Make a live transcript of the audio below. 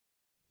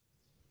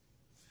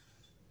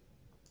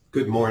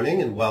Good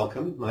morning and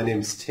welcome. My name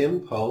is Tim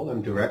Poe.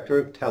 I'm Director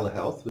of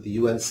Telehealth with the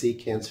UNC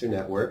Cancer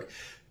Network.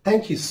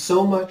 Thank you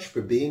so much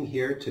for being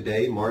here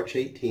today, March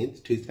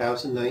 18th,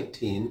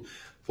 2019,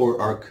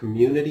 for our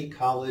Community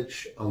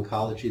College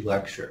Oncology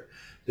Lecture.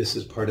 This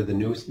is part of the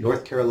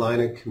North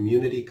Carolina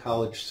Community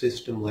College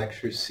System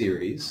Lecture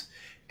Series.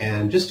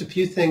 And just a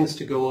few things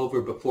to go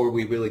over before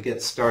we really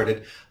get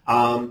started.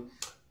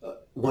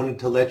 Wanted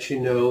to let you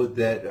know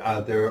that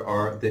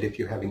that if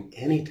you're having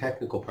any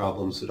technical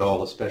problems at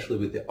all, especially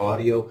with the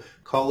audio,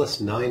 call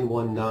us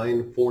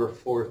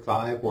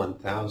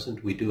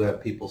 919-445-1000. We do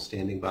have people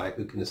standing by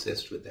who can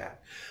assist with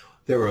that.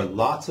 There are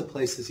lots of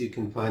places you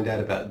can find out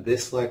about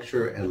this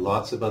lecture and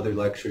lots of other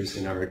lectures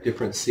in our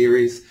different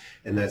series,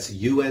 and that's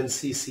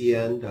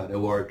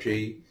unccn.org.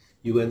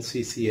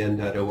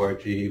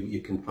 unccn.org.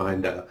 You can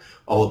find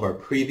all of our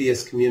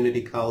previous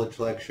community college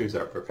lectures,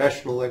 our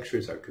professional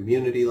lectures, our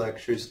community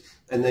lectures,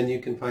 and then you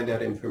can find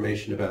out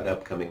information about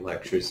upcoming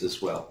lectures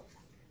as well.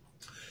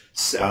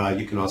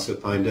 You can also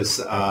find us,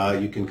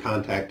 you can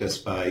contact us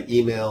by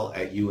email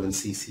at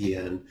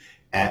unccn@unc.edu.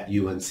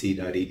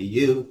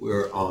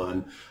 We're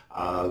on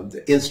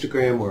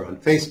Instagram, we're on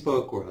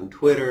Facebook, we're on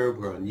Twitter,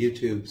 we're on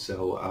YouTube,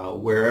 so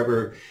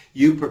wherever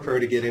you prefer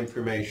to get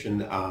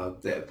information,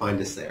 find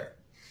us there.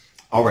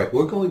 All right,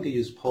 we're going to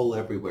use Poll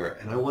Everywhere,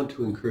 and I want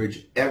to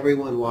encourage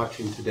everyone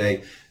watching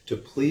today to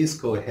please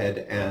go ahead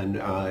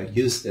and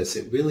use this.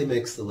 It really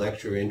makes the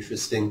lecture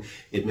interesting.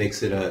 It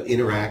makes it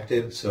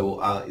interactive. So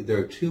there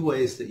are two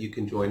ways that you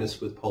can join us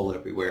with Poll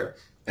Everywhere,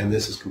 and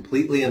this is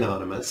completely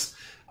anonymous.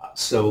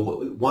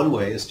 So one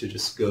way is to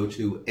just go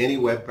to any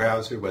web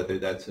browser, whether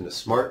that's in a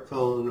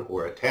smartphone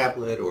or a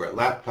tablet or a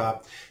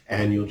laptop,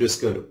 and you'll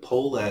just go to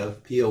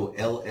Pollev,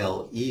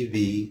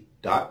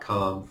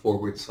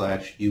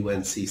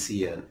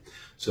 pollev.com/UNCCN.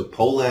 So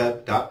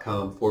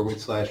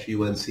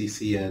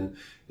pollev.com/UNCCN.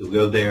 You'll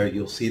go there,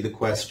 you'll see the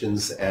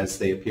questions as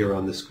they appear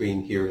on the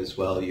screen here as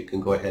well. You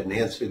can go ahead and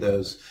answer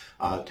those,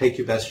 take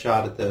your best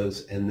shot at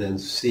those, and then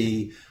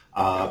see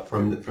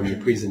from the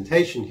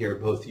presentation here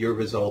both your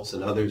results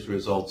and others'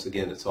 results.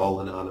 Again, it's all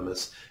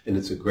anonymous, and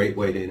it's a great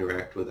way to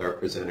interact with our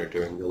presenter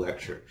during the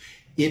lecture.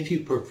 If you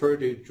prefer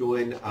to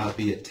join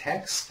via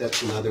text,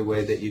 that's another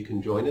way that you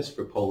can join us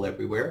for Poll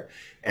Everywhere.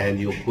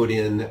 And you'll put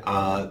in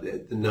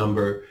the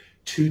number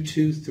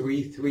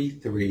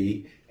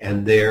 22333,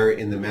 and there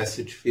in the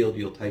message field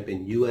you'll type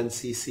in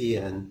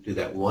UNCCN. Do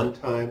that one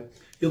time.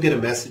 You'll get a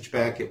message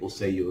back. It will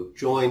say you have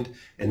joined,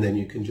 and then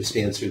you can just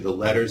answer the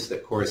letters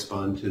that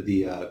correspond to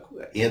the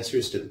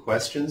answers to the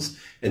questions,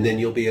 and then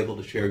you'll be able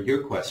to share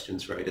your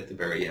questions right at the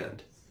very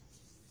end.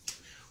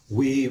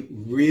 We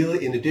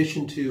really, in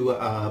addition to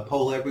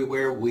Poll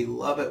Everywhere, we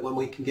love it when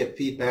we can get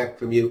feedback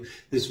from you.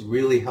 This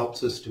really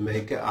helps us to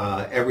make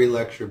every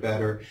lecture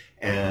better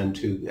and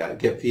to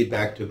get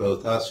feedback to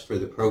both us for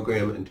the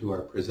program and to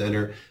our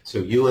presenter.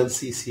 So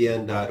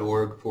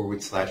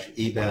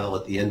unccn.org/eval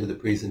at the end of the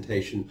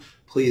presentation.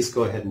 Please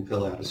go ahead and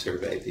fill out a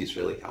survey. These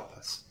really help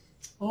us.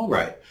 All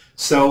right.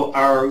 So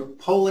our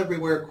Poll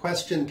Everywhere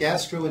question,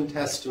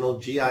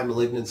 gastrointestinal GI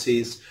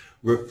malignancies,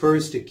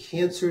 refers to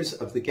cancers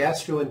of the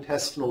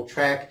gastrointestinal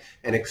tract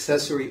and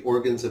accessory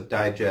organs of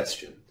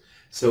digestion.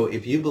 So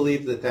if you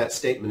believe that that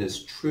statement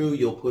is true,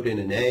 you'll put in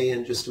an A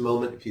in just a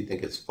moment. If you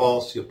think it's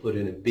false, you'll put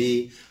in a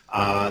B.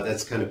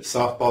 That's kind of a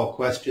softball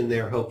question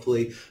there,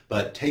 hopefully.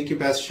 But take your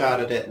best shot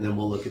at it, and then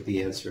we'll look at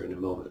the answer in a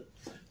moment.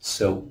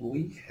 So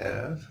we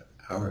have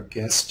our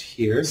guest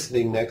here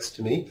sitting next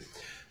to me.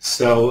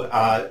 So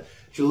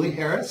Julie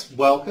Hurris,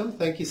 welcome.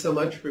 Thank you so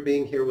much for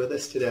being here with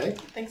us today.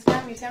 Thanks for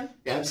having me, Tim.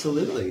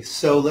 Absolutely.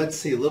 So let's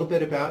see a little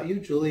bit about you.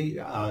 Julie,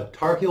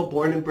 Tar Heel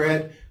born and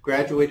bred,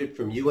 graduated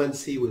from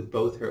UNC with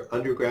both her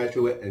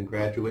undergraduate and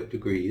graduate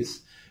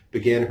degrees,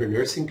 began her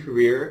nursing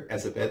career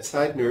as a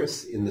bedside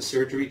nurse in the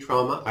surgery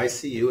trauma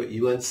ICU at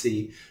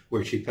UNC,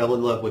 where she fell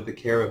in love with the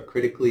care of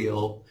critically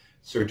ill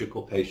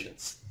surgical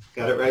patients.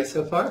 Got it right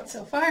so far?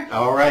 So far.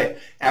 All right.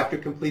 After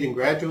completing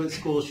graduate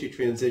school, she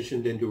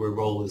transitioned into her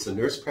role as a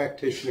nurse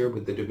practitioner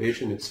with the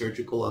Division of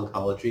Surgical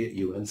Oncology at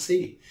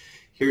UNC.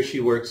 Here she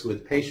works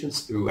with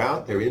patients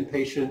throughout their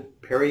inpatient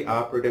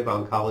perioperative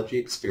oncology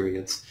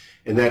experience,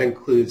 and that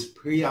includes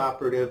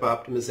preoperative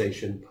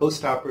optimization,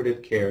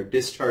 postoperative care,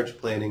 discharge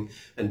planning,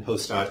 and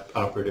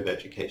postoperative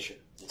education.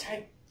 That's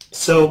right.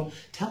 So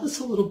tell us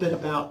a little bit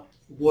about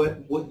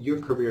what your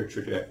career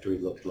trajectory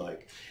looked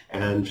like,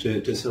 and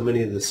to so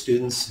many of the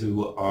students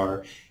who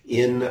are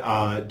in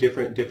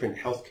different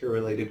healthcare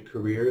related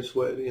careers,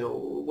 what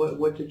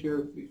did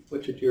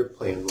your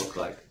plan look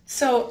like?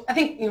 So I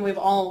think we've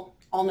all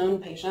known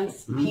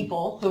patients,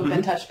 people who have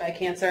been touched by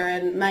cancer,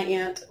 and my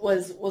aunt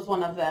was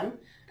one of them.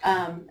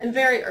 And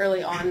very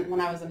early on, when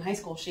I was in high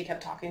school, she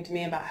kept talking to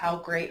me about how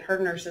great her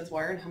nurses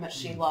were and how much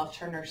she loved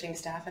her nursing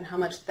staff and how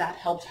much that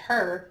helped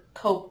her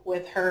cope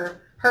with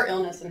her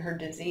illness and her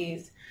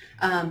disease,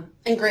 and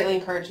greatly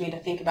encouraged me to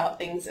think about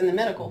things in the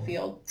medical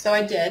field. So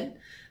I did.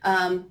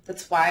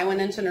 That's why I went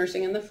into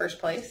nursing in the first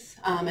place,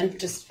 and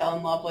just fell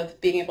in love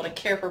with being able to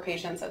care for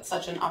patients at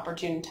such an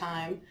opportune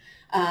time.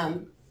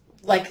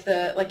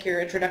 like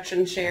your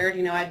introduction shared,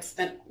 I'd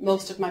spent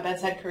most of my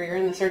bedside career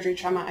in the surgery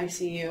trauma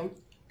ICU,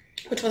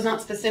 which was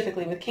not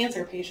specifically with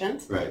cancer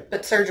patients, right,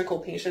 but surgical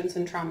patients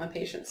and trauma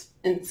patients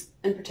in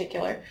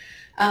particular.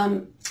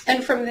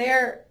 And from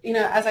there,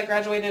 as I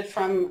graduated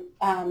from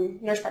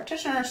nurse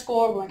practitioner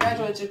school, my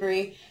graduate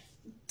degree,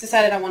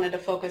 decided I wanted to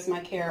focus my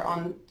care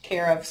on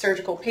care of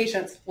surgical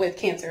patients with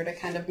cancer to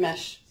kind of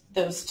mesh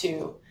those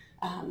two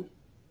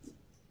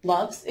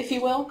loves, if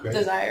you will, Great.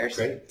 Desires.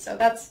 Great. So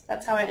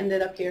that's how I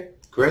ended up here.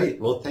 Great.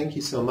 Well, thank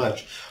you so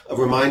much. A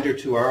reminder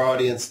to our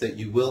audience that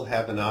you will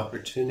have an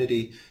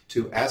opportunity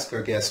to ask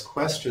our guests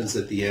questions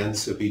at the end,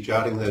 so be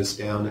jotting those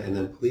down, and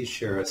then please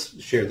share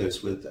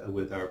those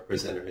with our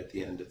presenter at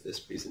the end of this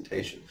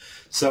presentation.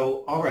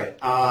 So, all right,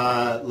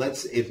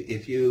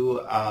 if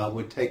you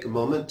would take a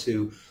moment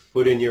to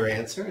put in your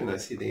answer, and I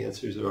see the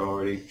answers are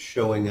already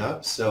showing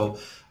up. So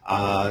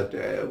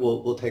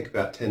we'll take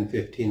about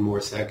 10-15 more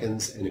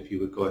seconds, and if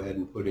you would go ahead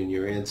and put in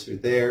your answer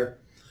there.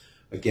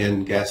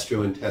 Again,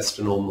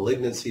 gastrointestinal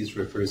malignancies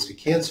refers to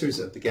cancers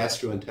of the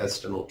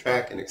gastrointestinal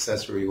tract and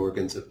accessory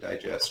organs of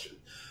digestion.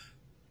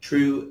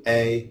 True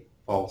A,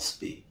 false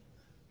B.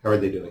 How are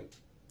they doing?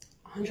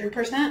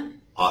 100%.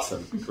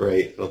 Awesome.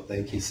 Great. Well,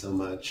 thank you so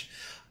much.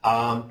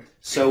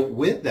 So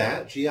with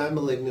that, GI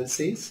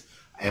malignancies,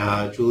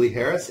 Julie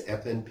Hurris,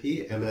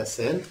 FNP,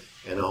 MSN,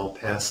 and I'll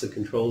pass the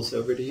controls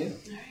over to you.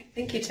 All right.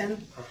 Thank you,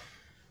 Tim.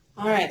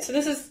 All right, so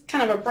this is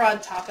kind of a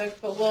broad topic,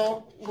 but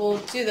we'll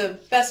do the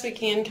best we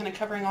can, kind of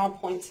covering all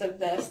points of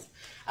this.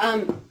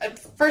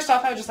 First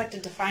off, I would just like to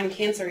define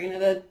cancer.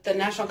 The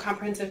National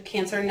Comprehensive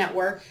Cancer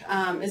Network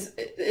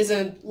is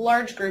a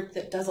large group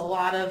that does a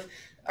lot of,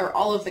 or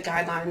all of the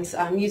guidelines,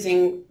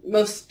 using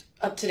most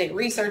up-to-date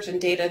research and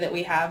data that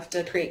we have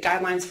to create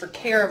guidelines for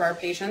care of our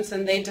patients,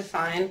 and they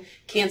define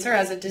cancer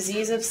as a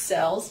disease of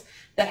cells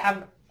that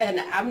have an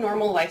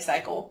abnormal life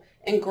cycle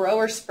and grow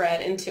or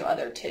spread into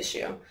other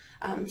tissue.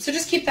 So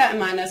just keep that in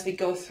mind as we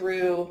go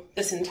through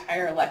this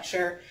entire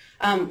lecture.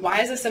 Why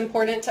is this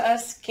important to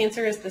us?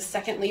 Cancer is the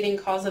second leading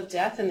cause of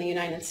death in the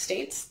United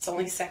States. It's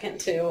only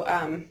second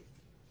to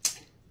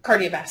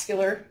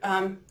cardiovascular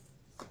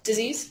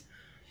disease.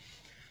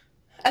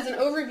 As an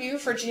overview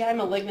for GI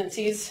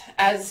malignancies,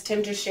 as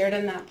Tim just shared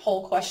in that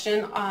poll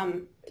question,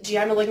 GI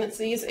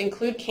malignancies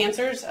include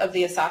cancers of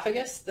the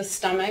esophagus, the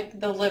stomach,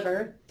 the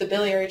liver, the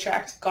biliary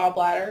tract,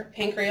 gallbladder,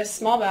 pancreas,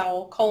 small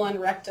bowel, colon,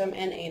 rectum,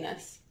 and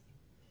anus.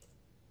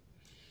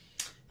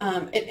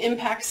 It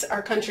impacts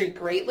our country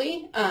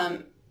greatly.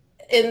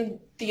 In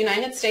the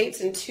United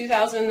States in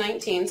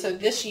 2019, so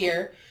this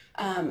year,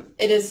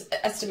 it is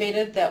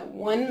estimated that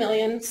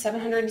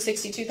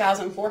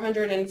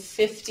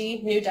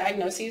 1,762,450 new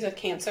diagnoses of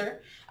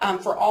cancer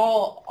for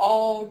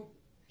all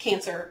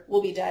cancer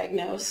will be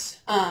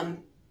diagnosed.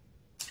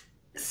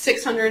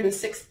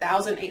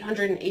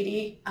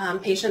 606,880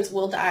 patients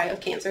will die of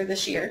cancer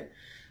this year.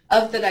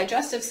 Of the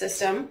digestive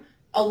system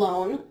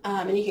alone,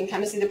 and you can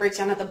kind of see the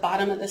breakdown at the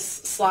bottom of this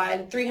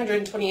slide,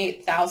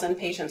 328,000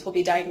 patients will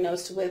be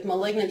diagnosed with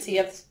malignancy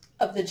of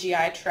the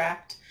GI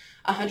tract.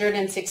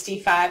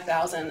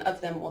 165,000 of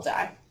them will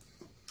die.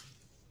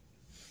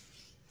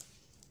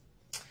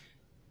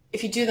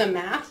 If you do the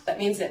math, that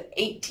means that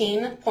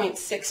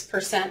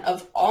 18.6%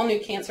 of all new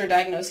cancer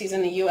diagnoses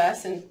in the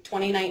U.S. in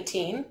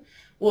 2019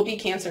 will be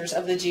cancers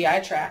of the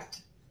GI tract.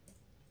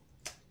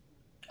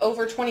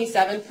 Over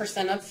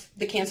 27% of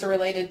the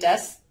cancer-related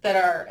deaths that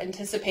are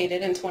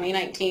anticipated in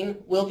 2019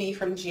 will be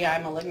from GI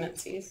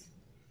malignancies.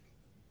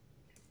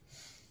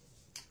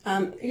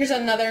 Here's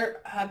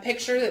another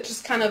picture that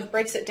just kind of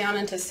breaks it down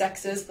into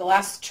sexes. The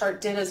last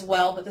chart did as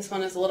well, but this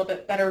one is a little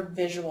bit better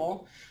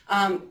visual.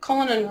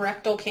 Colon and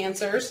rectal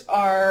cancers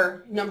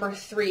are number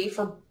 3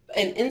 for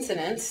an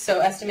incidence,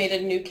 so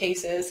estimated new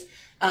cases.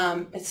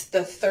 It's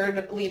the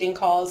third leading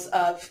cause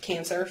of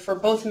cancer for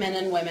both men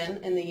and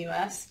women in the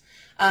U.S.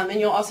 And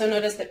you'll also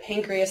notice that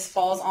pancreas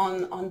falls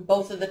on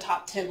both of the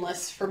top 10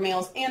 lists for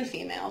males and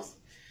females.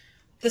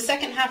 The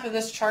second half of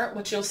this chart,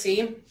 which you'll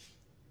see,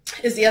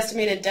 is the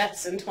estimated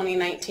deaths in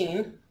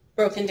 2019,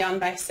 broken down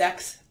by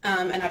sex,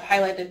 and I've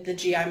highlighted the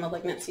GI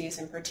malignancies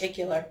in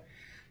particular.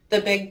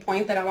 The big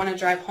point that I want to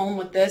drive home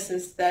with this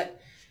is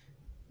that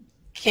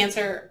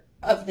cancer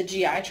of the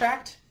GI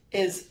tract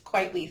is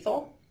quite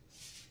lethal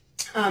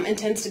and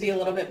tends to be a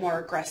little bit more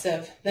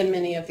aggressive than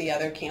many of the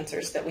other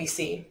cancers that we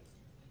see.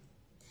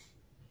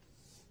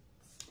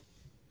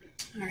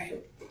 All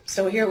right,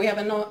 so here we have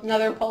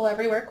another poll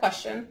everywhere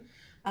question.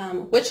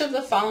 Which of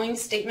the following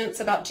statements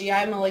about GI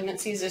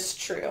malignancies is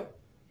true?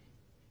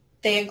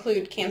 They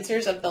include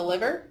cancers of the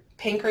liver,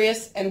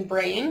 pancreas, and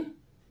brain.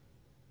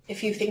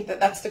 If you think that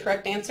that's the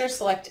correct answer,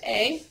 select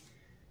A.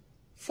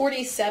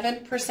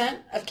 47%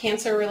 of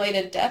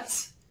cancer-related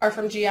deaths are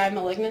from GI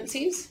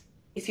malignancies.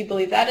 If you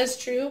believe that is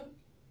true,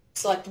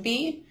 select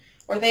B.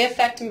 Or they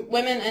affect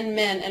women and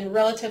men in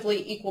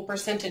relatively equal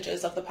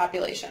percentages of the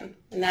population.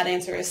 And that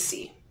answer is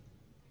C.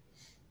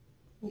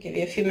 I'll give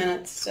you a few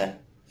moments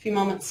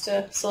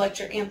to select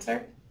your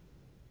answer.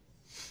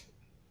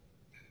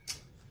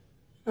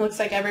 It looks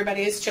like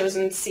everybody has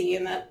chosen C,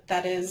 and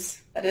that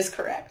is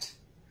correct.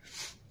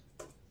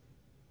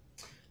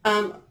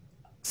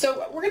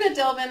 So we're going to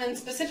delve in and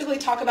specifically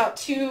talk about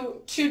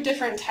two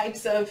different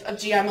types of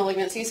GI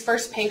malignancies.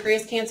 First,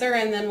 pancreas cancer,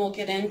 and then we'll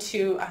get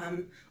into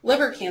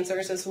liver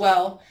cancers as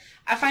well.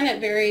 I find it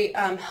very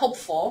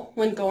helpful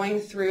when going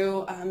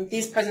through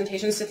these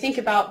presentations to think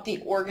about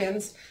the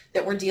organs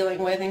that we're dealing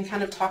with and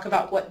kind of talk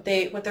about what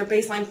their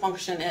baseline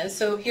function is.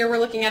 So here we're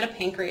looking at a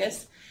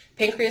pancreas.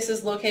 Pancreas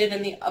is located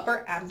in the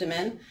upper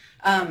abdomen.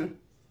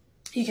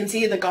 You can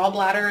see the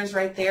gallbladder is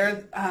right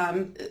there.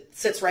 It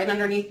sits right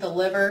underneath the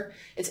liver.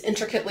 It's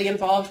intricately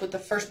involved with the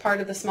first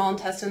part of the small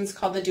intestines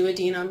called the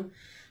duodenum.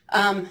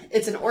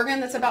 It's an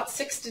organ that's about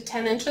 6 to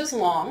 10 inches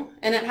long,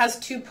 and it has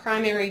two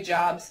primary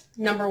jobs.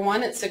 Number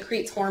one, it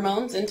secretes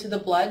hormones into the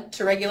blood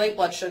to regulate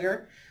blood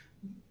sugar,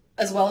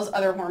 as well as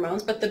other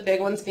hormones, but the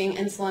big ones being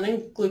insulin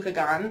and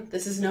glucagon.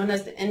 This is known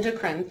as the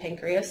endocrine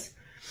pancreas.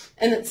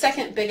 And its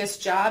second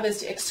biggest job is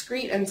to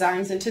excrete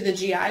enzymes into the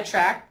GI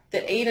tract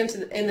that aid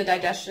in the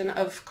digestion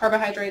of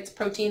carbohydrates,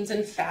 proteins,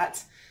 and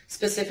fats.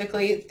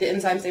 Specifically, the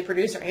enzymes they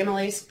produce are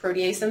amylase,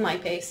 protease, and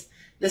lipase.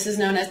 This is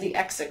known as the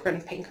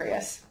exocrine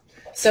pancreas.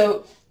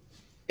 So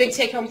big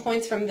take-home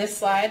points from this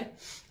slide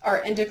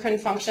are endocrine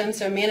function,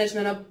 so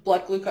management of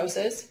blood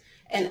glucoses,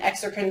 and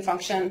exocrine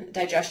function,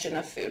 digestion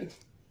of food.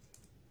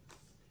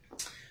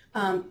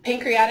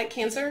 Pancreatic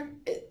cancer,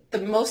 the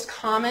most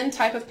common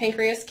type of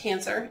pancreas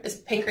cancer is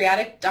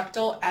pancreatic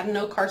ductal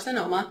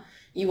adenocarcinoma.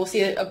 You will see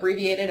it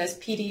abbreviated as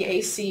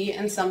PDAC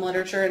in some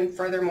literature and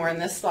furthermore in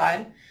this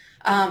slide.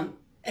 And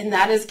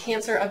that is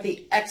cancer of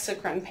the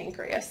exocrine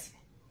pancreas.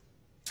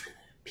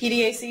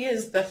 PDAC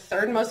is the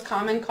third most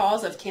common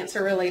cause of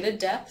cancer-related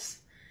deaths,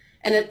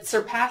 and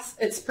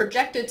it's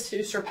projected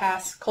to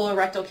surpass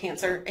colorectal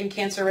cancer and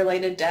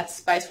cancer-related deaths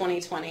by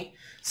 2020.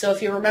 So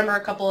if you remember a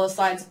couple of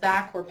slides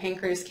back where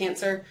pancreas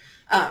cancer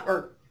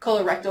or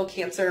colorectal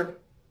cancer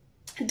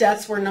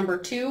deaths were number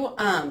 2,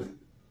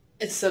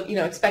 it's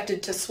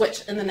expected to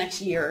switch in the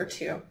next year or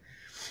two.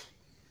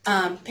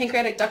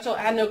 Pancreatic ductal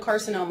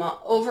adenocarcinoma,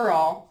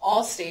 overall,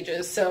 all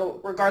stages,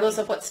 so regardless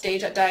of what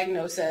stage at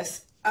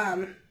diagnosis,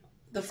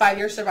 the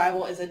 5-year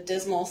survival is a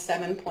dismal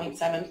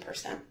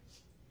 7.7%.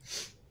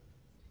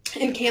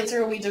 In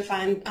cancer, we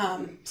define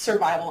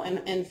survival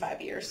in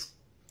 5 years.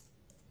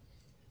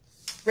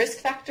 Risk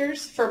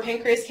factors for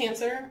pancreas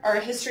cancer are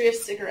a history of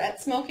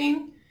cigarette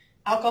smoking,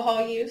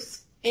 alcohol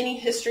use, any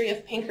history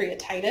of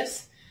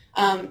pancreatitis,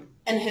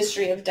 and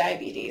history of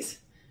diabetes.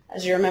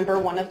 As you remember,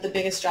 one of the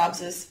biggest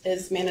jobs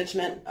is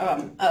management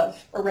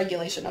of or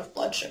regulation of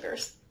blood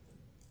sugars.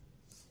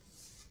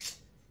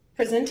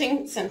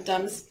 Presenting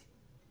symptoms.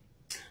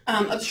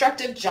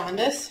 Obstructive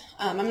jaundice.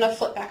 I'm going to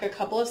flip back a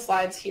couple of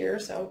slides here,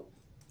 so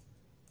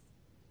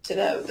to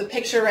the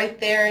picture right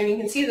there, and you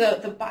can see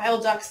the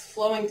bile ducts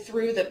flowing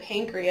through the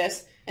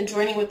pancreas and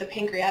joining with the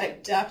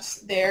pancreatic ducts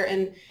there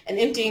and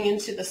emptying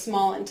into the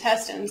small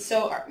intestines.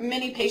 So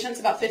many patients,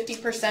 about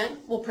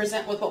 50%, will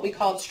present with what we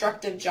call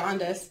obstructive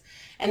jaundice,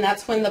 and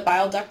that's when the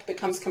bile duct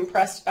becomes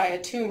compressed by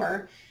a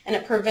tumor, and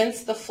it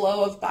prevents the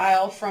flow of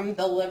bile from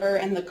the liver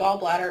and the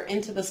gallbladder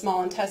into the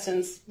small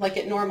intestines like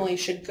it normally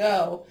should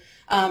go.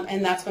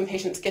 And that's when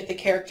patients get the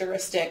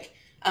characteristic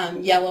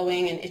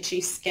yellowing and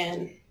itchy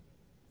skin.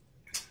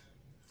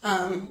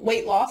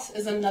 Weight loss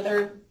is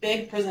another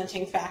big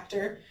presenting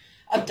factor.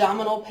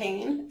 Abdominal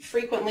pain,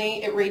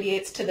 frequently it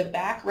radiates to the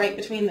back right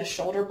between the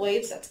shoulder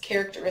blades. That's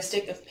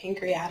characteristic of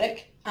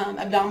pancreatic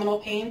abdominal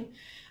pain.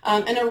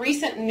 And a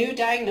recent new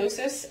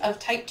diagnosis of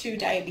type 2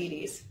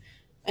 diabetes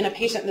in a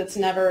patient that's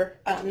never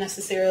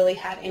necessarily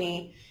had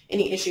any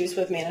issues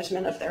with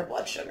management of their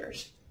blood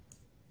sugars.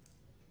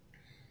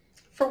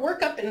 For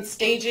workup and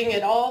staging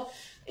it all,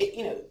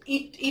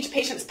 each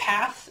patient's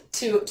path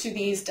to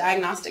these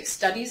diagnostic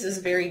studies is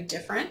very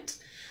different.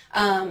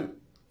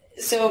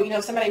 So,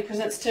 if somebody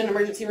presents to an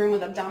emergency room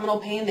with abdominal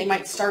pain, they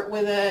might start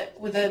with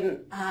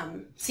an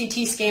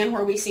CT scan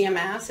where we see a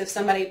mass. If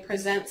somebody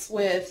presents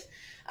with,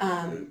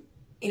 a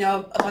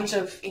bunch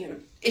of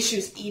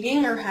issues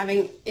eating or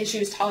having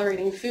issues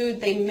tolerating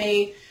food, they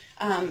may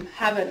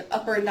have an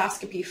upper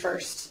endoscopy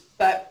first.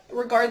 But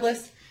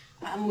regardless,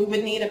 we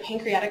would need a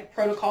pancreatic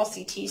protocol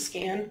CT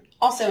scan,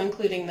 also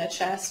including the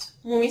chest.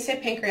 When we say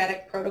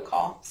pancreatic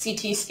protocol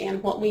CT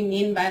scan, what we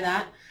mean by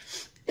that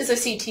is a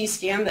CT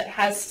scan that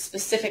has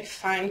specific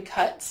fine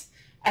cuts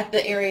at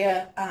the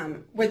area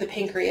where the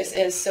pancreas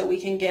is, so we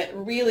can get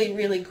really,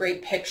 really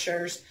great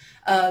pictures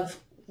of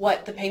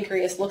what the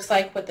pancreas looks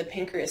like, what the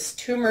pancreas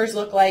tumors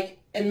look like,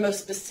 and most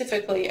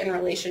specifically in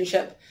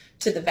relationship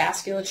to the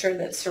vasculature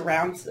that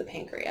surrounds the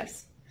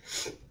pancreas.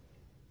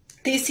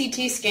 These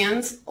CT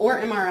scans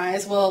or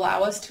MRIs will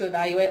allow us to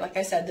evaluate, like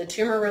I said, the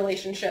tumor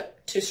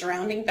relationship to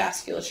surrounding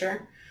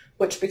vasculature,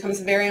 which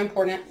becomes very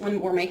important when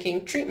we're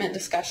making treatment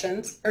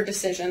discussions or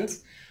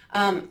decisions.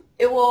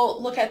 It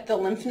will look at the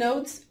lymph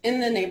nodes in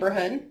the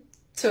neighborhood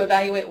to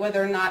evaluate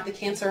whether or not the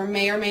cancer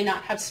may or may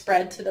not have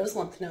spread to those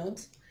lymph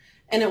nodes.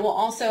 And it will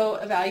also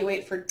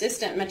evaluate for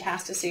distant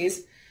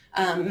metastases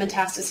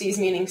Metastases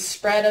meaning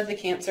spread of the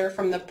cancer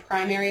from the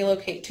primary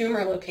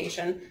tumor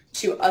location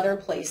to other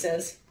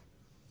places.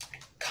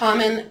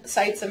 Common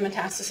sites of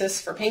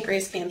metastasis for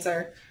pancreas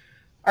cancer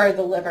are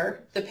the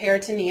liver, the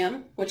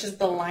peritoneum, which is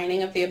the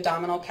lining of the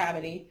abdominal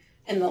cavity,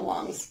 and the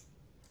lungs.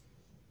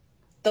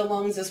 The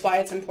lungs is why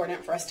it's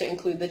important for us to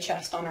include the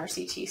chest on our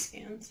CT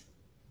scans.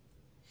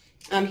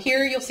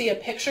 Here you'll see a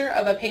picture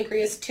of a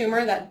pancreas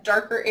tumor. That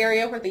darker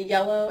area where the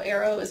yellow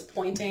arrow is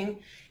pointing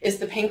is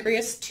the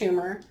pancreas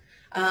tumor.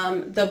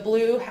 The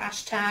blue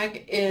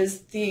hashtag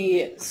is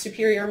the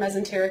superior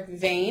mesenteric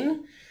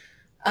vein,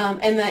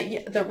 and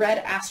the red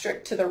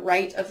asterisk to the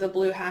right of the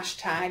blue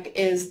hashtag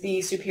is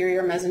the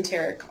superior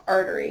mesenteric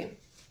artery.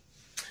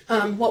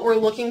 What we're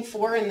looking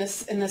for in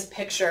this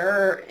picture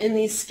or in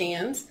these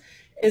scans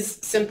is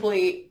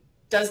simply,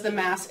 does the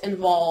mass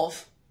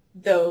involve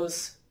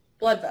those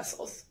blood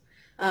vessels?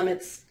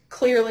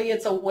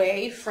 It's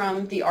away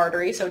from the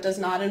artery, so it does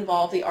not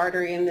involve the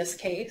artery in this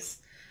case.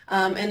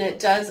 And it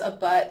does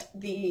abut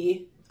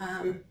the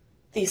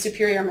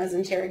superior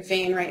mesenteric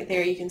vein right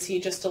there. You can see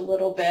just a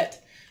little bit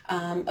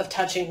of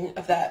touching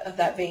of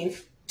that vein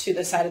to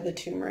the side of the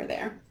tumor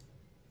there.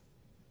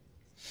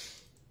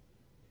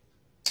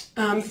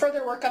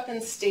 Further workup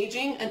and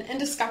staging, an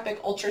endoscopic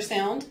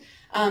ultrasound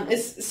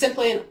is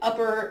simply an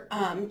upper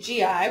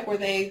GI where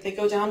they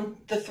go down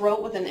the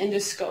throat with an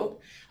endoscope,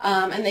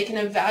 and they can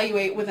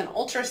evaluate with an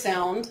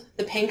ultrasound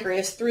the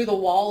pancreas through the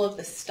wall of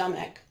the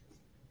stomach.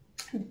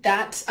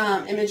 That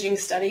imaging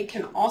study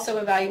can also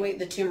evaluate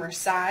the tumor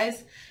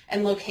size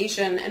and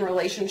location in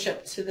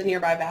relationship to the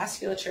nearby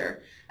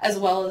vasculature, as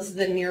well as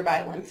the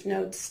nearby lymph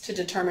nodes to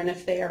determine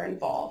if they are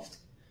involved.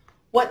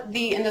 What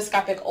the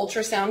endoscopic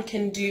ultrasound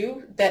can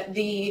do that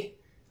the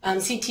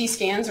CT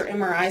scans or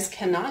MRIs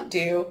cannot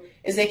do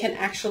is they can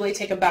actually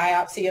take a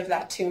biopsy of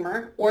that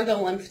tumor or the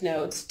lymph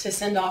nodes to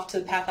send off to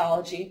the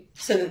pathology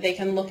so that they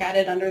can look at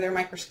it under their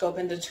microscope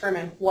and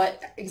determine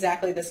what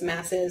exactly this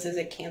mass is. Is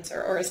it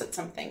cancer or is it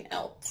something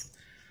else?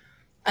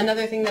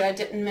 Another thing that I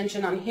didn't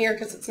mention on here,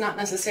 because it's not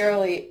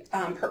necessarily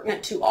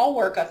pertinent to all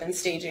workup and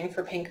staging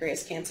for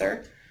pancreas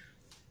cancer,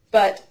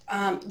 but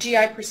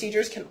GI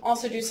procedures can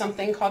also do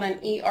something called an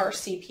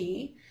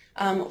ERCP,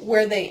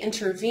 where they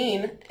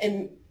intervene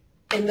in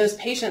those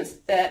patients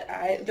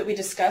that we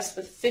discussed,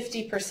 with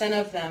 50%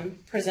 of them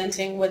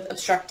presenting with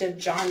obstructive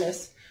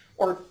jaundice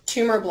or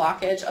tumor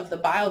blockage of the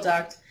bile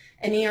duct.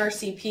 An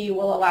ERCP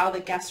will allow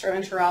the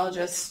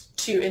gastroenterologist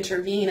to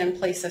intervene and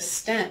place a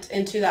stent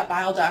into that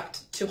bile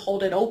duct to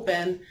hold it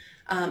open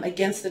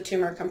against the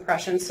tumor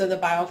compression so the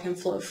bile can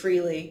flow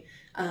freely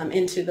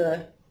to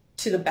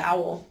the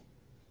bowel.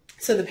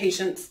 So the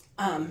patient's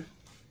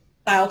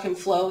bile can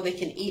flow, they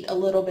can eat a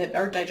little bit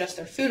or digest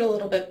their food a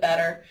little bit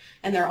better,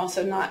 and they're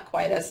also not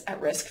quite as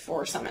at risk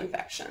for some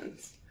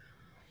infections.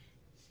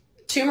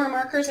 Tumor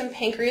markers in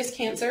pancreas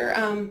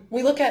cancer,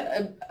 we look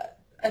at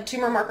a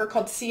tumor marker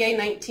called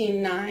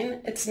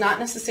CA19-9. It's not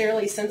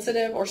necessarily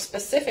sensitive or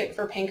specific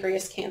for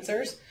pancreas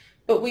cancers,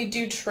 but we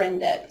do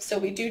trend it. So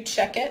we do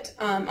check it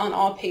on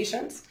all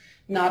patients.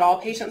 Not all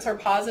patients are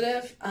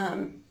positive.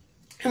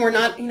 And we're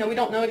not, we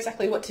don't know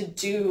exactly what to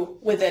do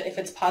with it if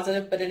it's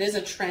positive, but it is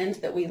a trend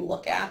that we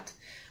look at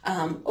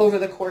over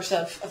the course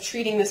of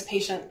treating this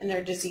patient and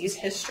their disease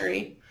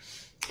history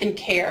and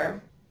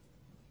care.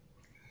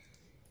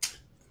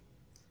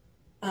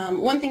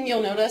 One thing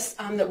you'll notice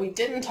that we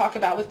didn't talk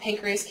about with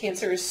pancreas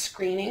cancer is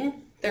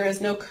screening. There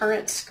is no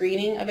current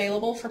screening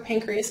available for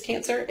pancreas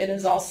cancer. It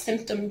is all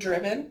symptom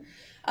driven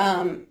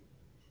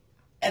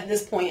at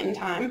this point in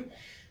time.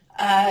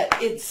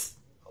 It's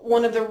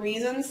one of the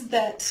reasons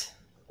that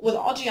with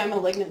all GI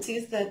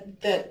malignancies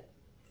that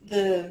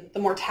the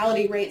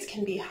mortality rates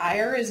can be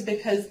higher is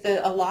because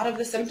a lot of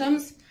the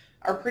symptoms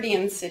are pretty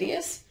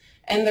insidious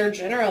and they're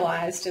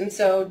generalized, and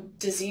so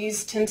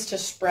disease tends to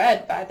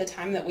spread by the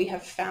time that we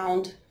have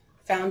found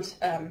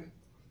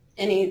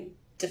any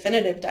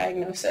definitive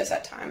diagnosis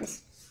at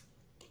times.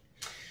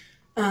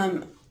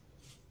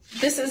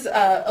 This is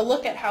a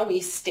look at how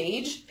we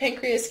stage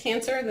pancreas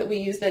cancer, that we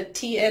use the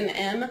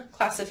TNM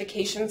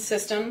classification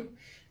system.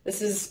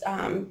 This is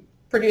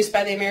produced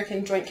by the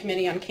American Joint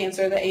Committee on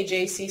Cancer, the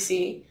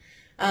AJCC.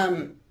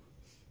 And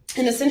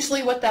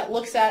essentially what that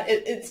looks at,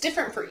 it's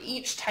different for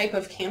each type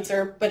of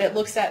cancer, but it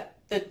looks at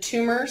the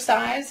tumor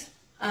size,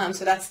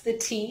 so that's the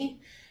T.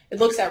 It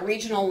looks at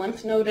regional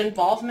lymph node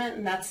involvement,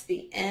 and that's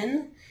the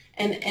N.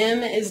 And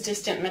M is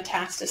distant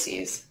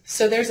metastases.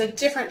 So there's a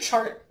different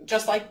chart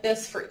just like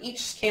this for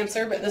each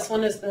cancer, but this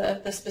one is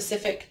the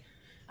specific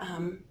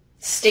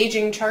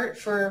staging chart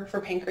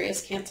for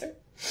pancreas cancer.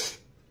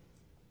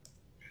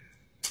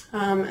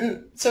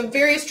 And so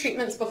various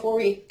treatments before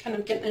we kind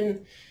of get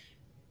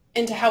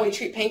into how we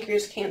treat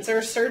pancreas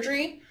cancer.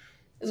 Surgery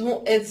is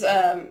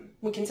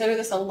we consider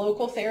this a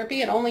local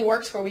therapy. It only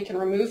works where we can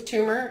remove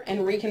tumor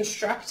and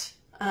reconstruct,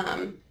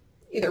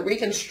 either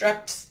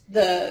reconstruct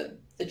the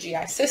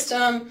GI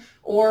system,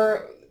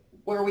 or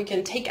where we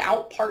can take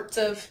out parts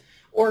of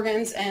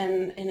organs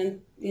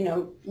and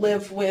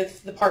live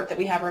with the part that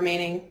we have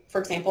remaining, for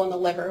example, in the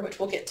liver, which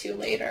we'll get to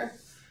later.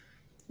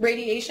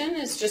 Radiation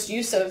is just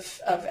use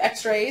of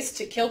x-rays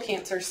to kill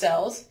cancer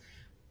cells.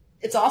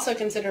 It's also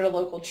considered a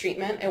local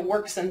treatment. It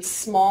works in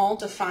small,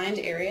 defined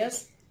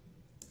areas.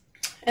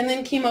 And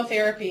then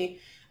chemotherapy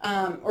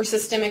or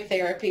systemic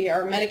therapy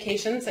are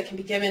medications that can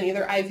be given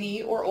either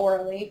IV or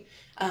orally,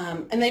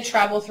 and they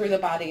travel through the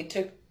body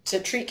to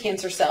treat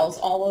cancer cells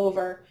all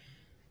over.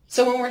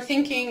 So when we're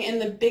thinking in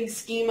the big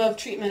scheme of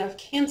treatment of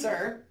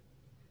cancer,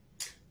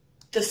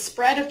 the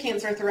spread of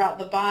cancer throughout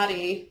the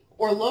body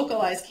or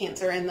localized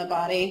cancer in the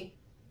body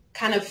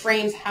kind of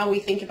frames how we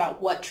think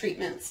about what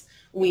treatments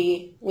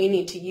we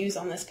need to use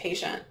on this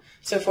patient.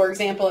 So for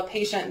example, a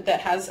patient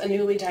that has a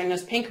newly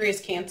diagnosed pancreas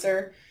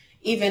cancer,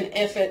 even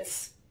if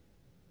it's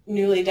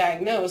newly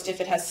diagnosed, if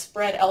it has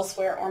spread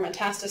elsewhere or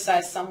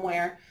metastasized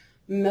somewhere,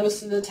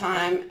 most of the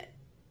time,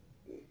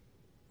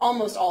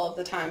 almost all of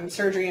the time,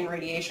 surgery and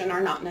radiation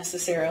are not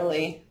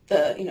necessarily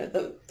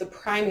the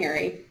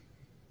primary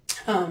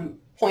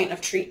point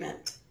of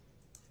treatment.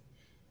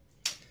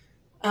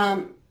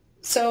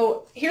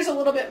 So here's a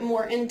little bit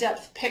more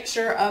in-depth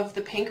picture of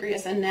the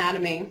pancreas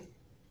anatomy.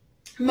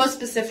 Most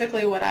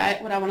specifically, what I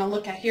want to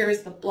look at here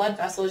is the blood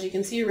vessels. You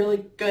can see a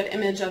really good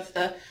image of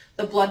the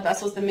blood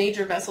vessels, the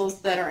major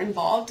vessels that are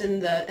involved in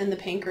the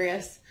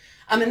pancreas.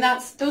 And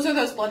those are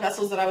those blood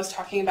vessels that I was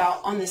talking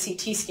about on the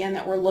CT scan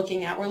that we're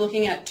looking at. We're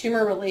looking at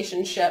tumor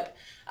relationship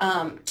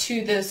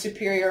to the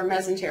superior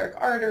mesenteric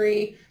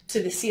artery,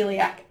 to the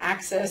celiac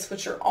axis,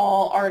 which are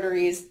all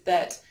arteries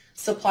that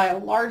supply a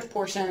large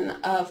portion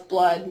of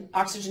blood,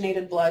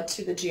 oxygenated blood,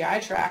 to the GI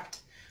tract.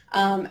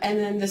 And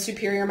then the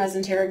superior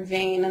mesenteric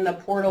vein and the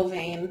portal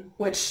vein,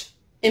 which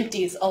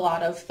empties a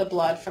lot of the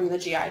blood from the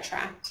GI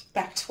tract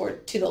back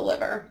to the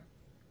liver.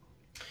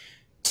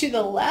 To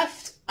the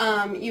left,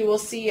 you will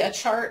see a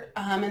chart,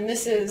 and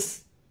this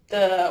is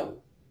the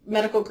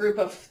medical group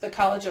of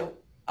the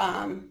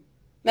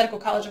Medical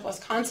College of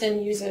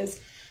Wisconsin uses,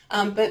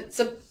 but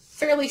it's a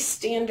fairly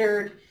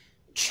standard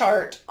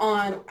chart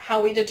on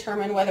how we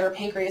determine whether a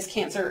pancreas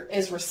cancer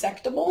is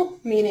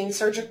resectable, meaning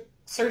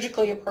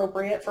surgically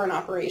appropriate for an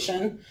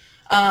operation,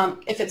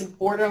 if it's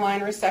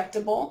borderline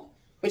resectable,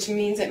 which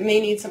means it may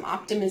need some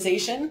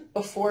optimization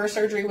before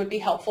surgery would be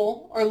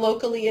helpful, or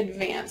locally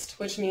advanced,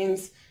 which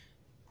means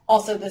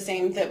also the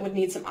same, that would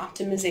need some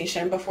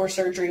optimization before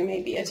surgery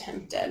may be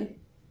attempted.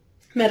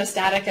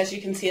 Metastatic, as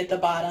you can see at the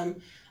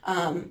bottom,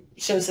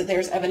 shows that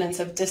there's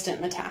evidence of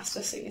distant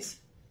metastases.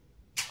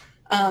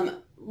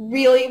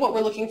 Really what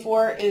we're looking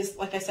for is,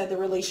 like I said, the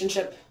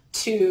relationship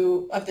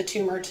of the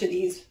tumor to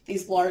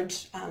these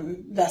large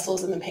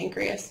vessels in the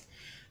pancreas.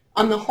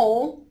 On the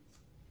whole,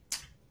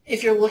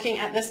 if you're looking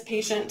at this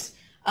patient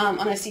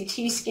on a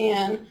CT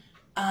scan,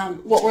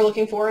 what we're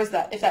looking for is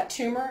that if that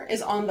tumor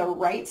is on the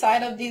right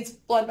side of these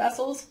blood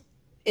vessels,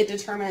 it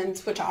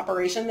determines which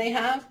operation they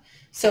have.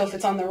 So if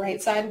it's on the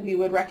right side, we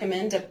would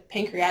recommend a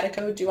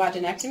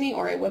pancreaticoduodenectomy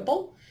or a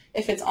Whipple.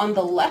 If it's on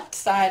the left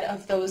side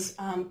of those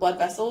blood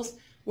vessels,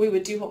 we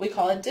would do what we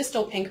call a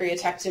distal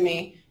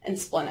pancreatectomy and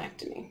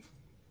splenectomy.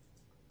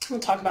 We'll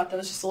talk about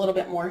those just a little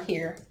bit more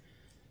here.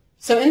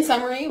 So in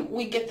summary,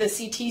 we get the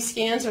CT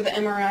scans or the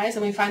MRIs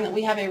and we find that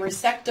we have a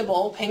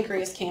resectable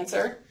pancreas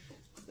cancer.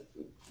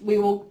 We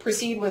will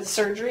proceed with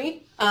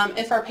surgery.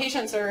 If our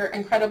patients are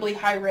incredibly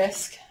high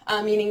risk,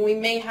 meaning we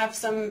may have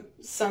some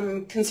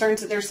concerns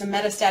that there's some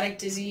metastatic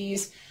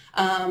disease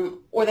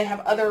or they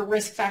have other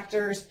risk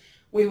factors,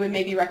 we would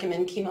maybe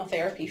recommend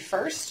chemotherapy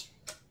first.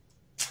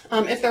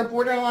 If they're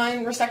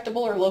borderline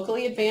resectable or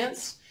locally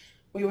advanced,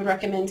 we would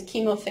recommend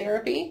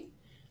chemotherapy,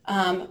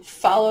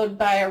 followed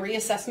by a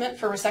reassessment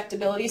for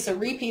resectability, so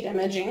repeat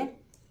imaging.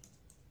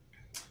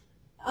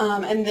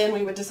 And then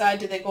we would decide,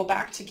 do they go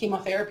back to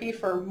chemotherapy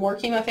for more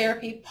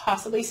chemotherapy,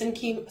 possibly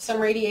some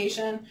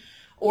radiation,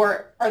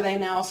 or are they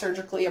now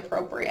surgically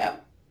appropriate?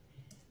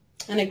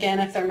 And again,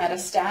 if they're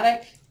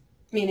metastatic,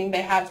 meaning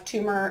they have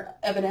tumor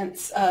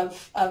evidence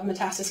of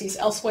metastases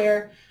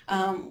elsewhere,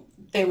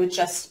 they would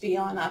just be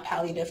on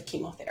palliative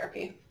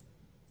chemotherapy.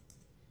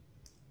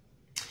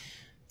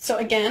 So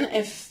again,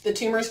 if the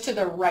tumor is to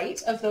the right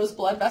of those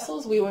blood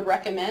vessels, we would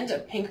recommend a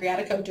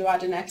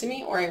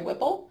pancreaticoduodenectomy or a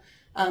Whipple.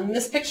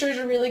 This picture is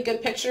a really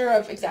good picture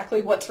of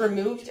exactly what's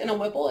removed in a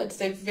Whipple.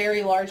 It's a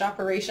very large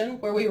operation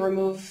where we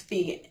remove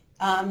the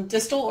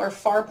distal or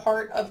far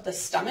part of the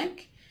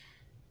stomach,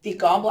 the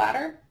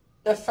gallbladder,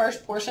 the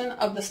first portion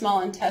of the small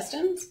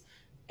intestines,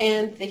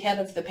 and the head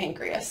of the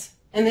pancreas.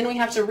 And then we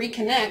have to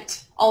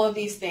reconnect all of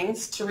these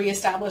things to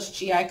reestablish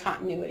GI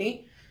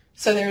continuity.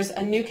 So there's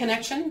a new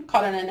connection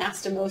called an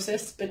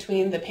anastomosis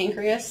between the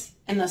pancreas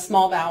and the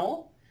small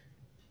bowel,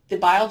 the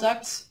bile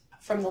duct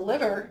from the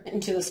liver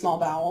into the small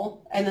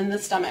bowel, and then the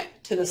stomach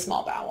to the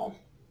small bowel.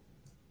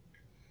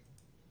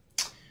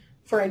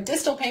 For a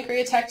distal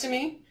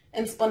pancreatectomy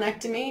and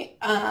splenectomy,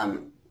 a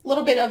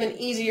little bit of an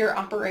easier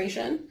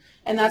operation,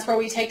 and that's where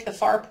we take the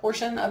far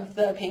portion of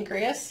the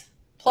pancreas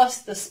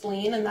plus the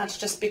spleen, and that's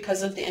just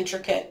because of the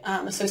intricate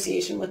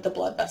association with the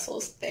blood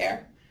vessels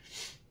there.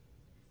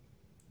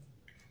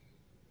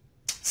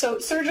 So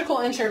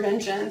surgical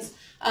interventions,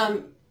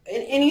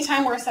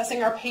 anytime we're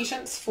assessing our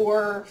patients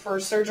for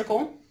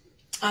surgical,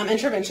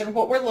 intervention,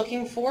 what we're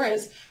looking for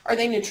is, are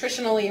they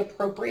nutritionally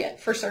appropriate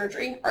for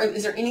surgery?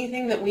 Is there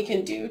anything that we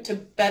can do to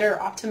better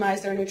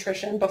optimize their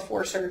nutrition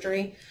before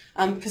surgery?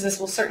 Because this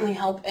will certainly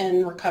help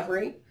in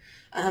recovery.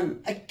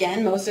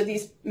 Again,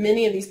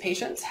 many of these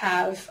patients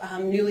have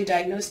newly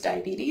diagnosed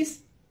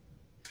diabetes.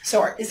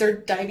 So is their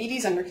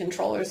diabetes under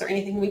control, or is there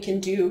anything we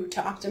can do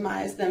to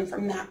optimize them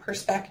from that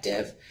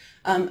perspective?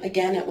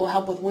 Again, it will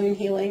help with wound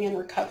healing and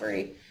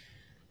recovery,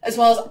 as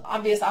well as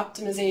obvious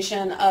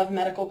optimization of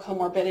medical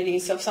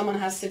comorbidities. So if someone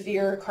has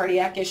severe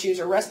cardiac issues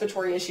or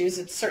respiratory issues,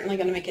 it's certainly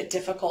going to make it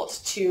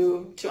difficult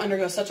to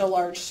undergo such a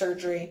large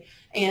surgery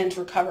and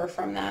recover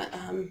from that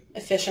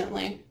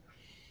efficiently.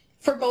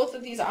 For both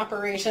of these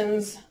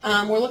operations,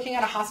 we're looking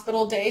at a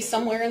hospital day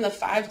somewhere in the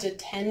 5 to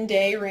 10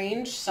 day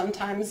range.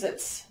 Sometimes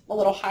it's a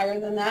little higher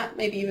than that,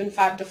 maybe even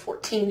 5 to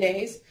 14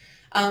 days.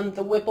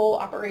 The Whipple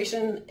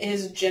operation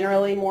is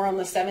generally more on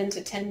the 7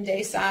 to 10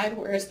 day side,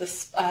 whereas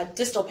the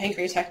distal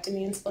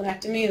pancreatectomy and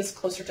splenectomy is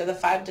closer to the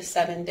 5 to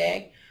 7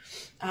 day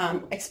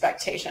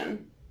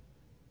expectation.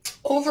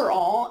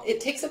 Overall,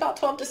 it takes about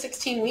 12 to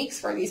 16 weeks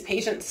for these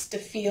patients to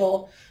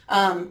feel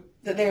that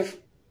they've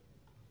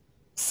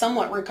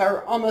somewhat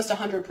recovered, almost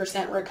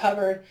 100%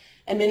 recovered,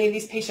 and many of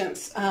these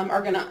patients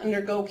are going to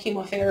undergo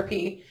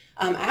chemotherapy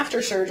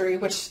after surgery,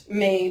 which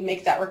may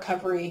make that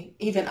recovery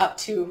even up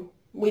to,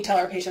 we tell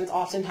our patients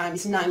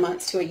oftentimes, 9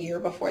 months to a year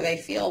before they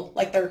feel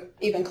like they're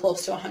even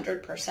close to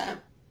 100%.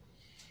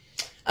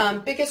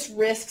 Biggest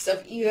risks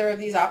of either of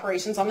these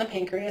operations on the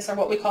pancreas are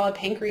what we call a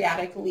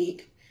pancreatic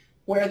leak,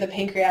 where the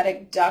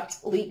pancreatic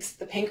duct leaks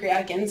the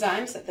pancreatic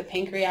enzymes that the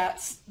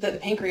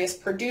pancreas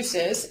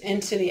produces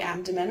into the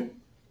abdomen.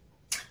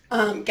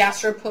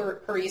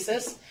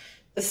 Gastroparesis,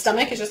 the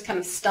stomach is just kind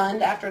of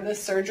stunned after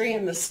this surgery,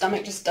 and the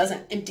stomach just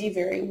doesn't empty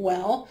very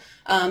well.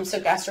 So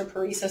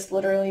gastroparesis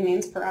literally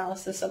means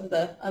paralysis of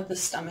the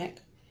stomach.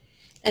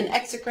 And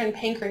exocrine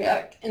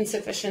pancreatic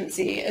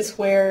insufficiency is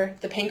where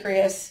the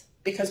pancreas,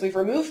 because we've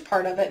removed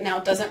part of it, now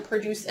doesn't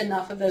produce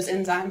enough of those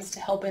enzymes to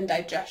help in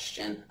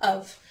digestion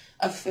of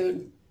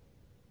food.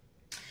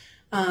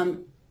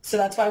 So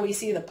that's why we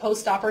see the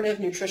post-operative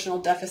nutritional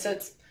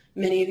deficits.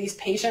 Many of these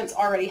patients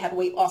already had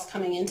weight loss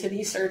coming into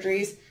these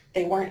surgeries.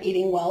 They weren't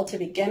eating well to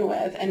begin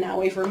with, and now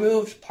we've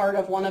removed part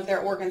of one of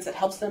their organs that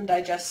helps them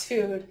digest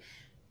food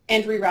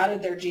and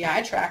rerouted their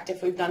GI tract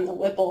if we've done the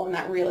Whipple, and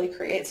that really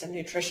creates some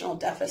nutritional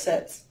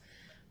deficits.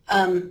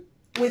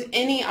 With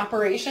any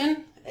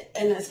operation,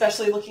 and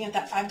especially looking at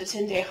that 5 to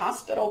 10 day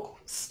hospital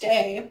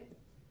stay,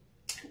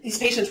 these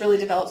patients really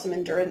develop some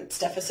endurance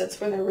deficits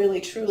where they're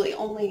really truly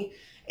only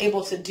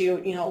able to do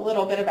a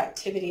little bit of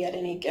activity at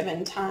any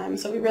given time.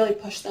 So we really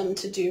push them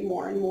to do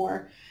more and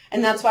more.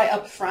 And that's why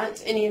up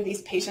front, any of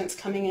these patients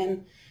coming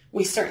in,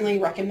 we certainly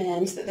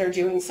recommend that they're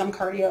doing some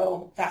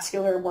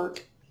cardiovascular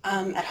work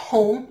at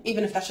home,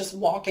 even if that's just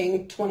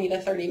walking 20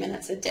 to 30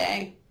 minutes a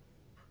day.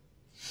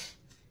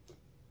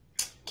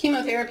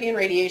 Chemotherapy and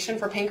radiation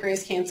for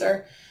pancreas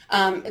cancer,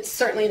 it's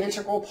certainly an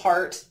integral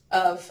part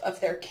of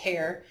their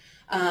care.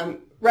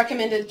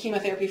 Recommended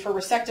chemotherapy for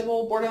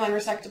resectable, borderline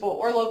resectable,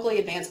 or locally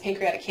advanced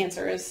pancreatic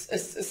cancer is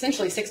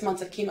essentially 6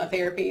 months of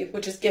chemotherapy,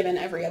 which is given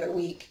every other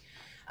week.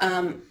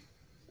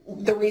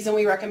 The reason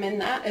we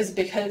recommend that is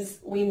because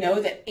we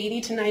know that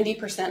 80 to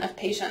 90% of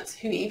patients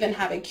who even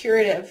have a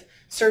curative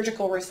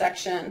surgical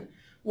resection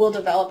will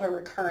develop a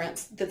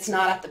recurrence that's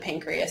not at the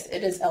pancreas.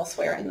 It is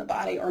elsewhere in the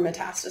body or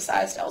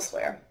metastasized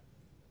elsewhere.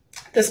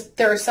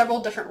 There are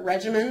several different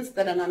regimens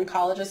that an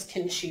oncologist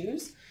can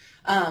choose.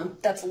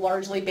 That's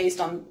largely based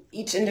on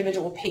each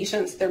individual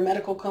patient, their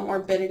medical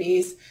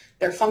comorbidities,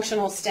 their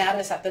functional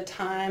status at the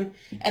time,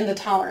 and the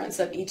tolerance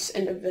of each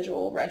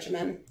individual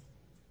regimen.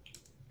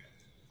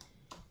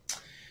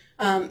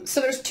 So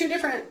there's two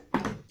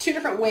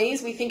different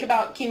ways we think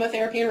about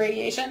chemotherapy and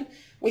radiation.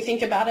 We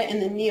think about it in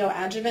the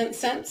neoadjuvant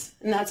sense,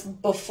 and that's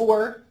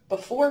before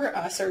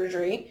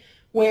surgery,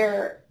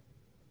 where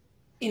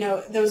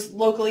those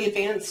locally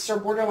advanced or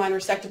borderline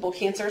resectable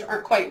cancers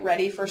aren't quite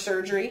ready for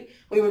surgery.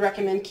 We would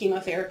recommend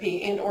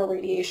chemotherapy and or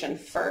radiation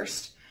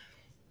first.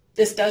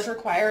 This does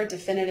require a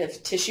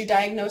definitive tissue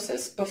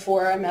diagnosis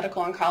before a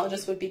medical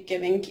oncologist would be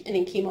giving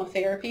any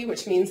chemotherapy,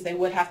 which means they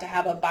would have to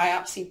have a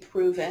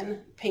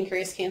biopsy-proven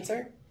pancreas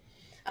cancer.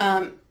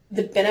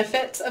 The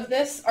benefits of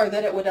this are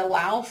that it would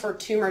allow for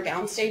tumor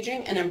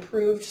downstaging and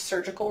improved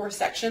surgical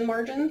resection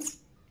margins.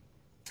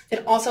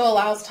 It also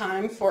allows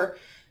time for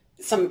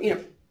some,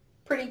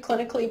 pretty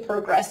clinically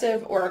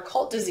progressive or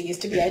occult disease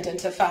to be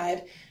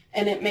identified,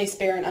 and it may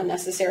spare an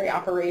unnecessary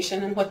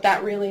operation. And what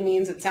that really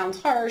means, it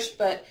sounds harsh,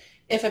 but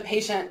if a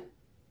patient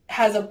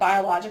has a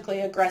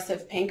biologically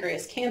aggressive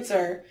pancreas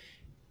cancer,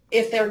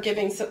 if they're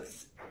getting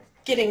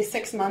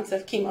 6 months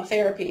of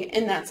chemotherapy,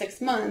 in that 6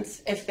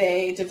 months, if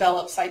they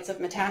develop sites of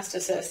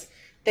metastasis,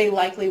 they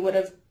likely would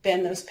have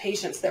been those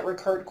patients that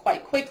recurred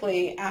quite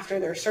quickly after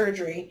their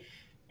surgery.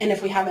 And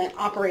if we haven't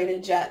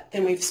operated yet,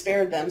 then we've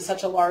spared them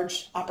such a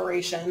large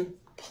operation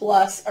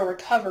plus a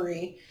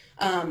recovery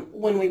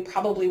when we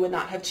probably would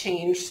not have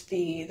changed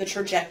the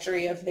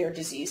trajectory of their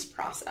disease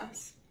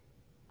process.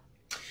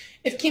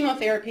 If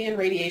chemotherapy and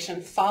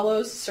radiation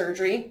follows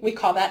surgery, we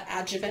call that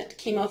adjuvant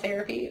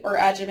chemotherapy or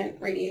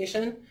adjuvant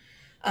radiation.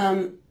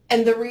 And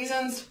the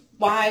reasons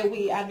why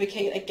we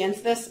advocate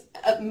against this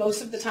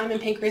most of the time in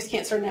pancreas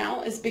cancer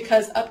now is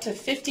because up to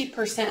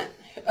 50%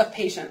 of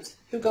patients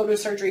who go to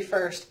surgery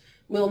first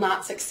will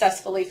not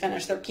successfully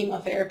finish their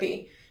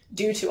chemotherapy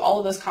due to all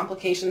of those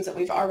complications that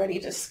we've already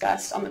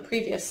discussed on the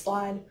previous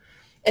slide.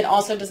 It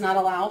also does not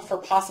allow for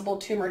possible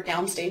tumor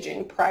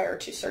downstaging prior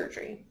to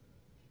surgery.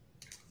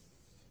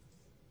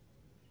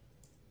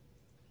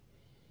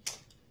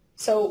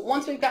 So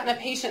once we've gotten a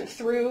patient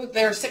through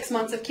their 6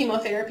 months of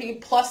chemotherapy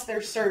plus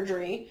their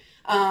surgery,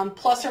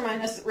 plus or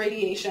minus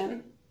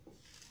radiation,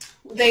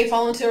 they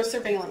fall into a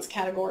surveillance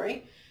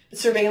category. The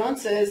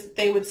surveillance is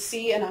they would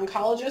see an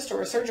oncologist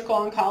or a surgical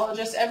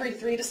oncologist every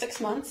 3 to 6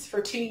 months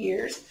for 2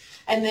 years,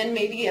 and then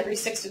maybe every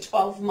 6 to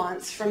 12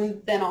 months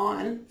from then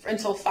on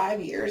until 5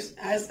 years,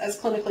 as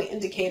clinically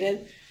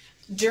indicated.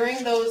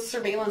 During those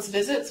surveillance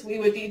visits, we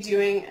would be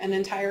doing an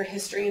entire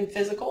history and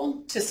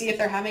physical to see if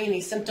they're having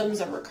any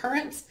symptoms of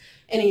recurrence,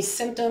 any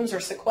symptoms or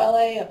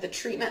sequelae of the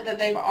treatment that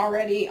they've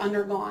already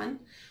undergone.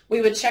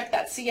 We would check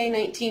that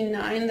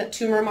CA19-9, that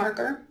tumor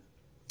marker,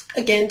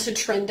 again to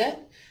trend it.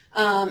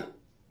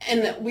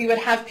 And we would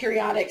have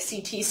periodic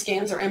CT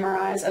scans or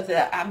MRIs of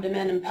the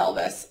abdomen and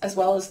pelvis, as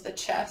well as the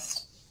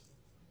chest.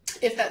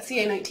 If that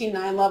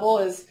CA19-9 level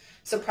is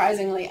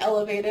surprisingly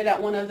elevated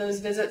at one of those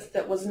visits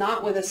that was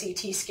not with a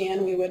CT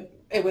scan,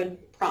 it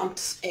would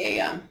prompt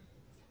a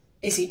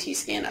CT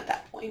scan at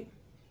that point.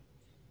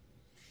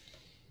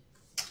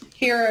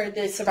 Here are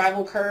the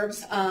survival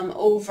curves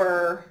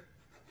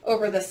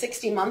over the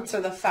 60 months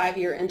or the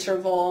 5-year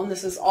interval. And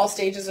this is all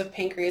stages of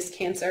pancreas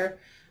cancer.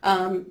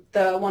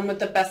 The one with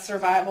the best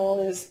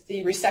survival is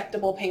the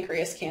resectable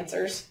pancreas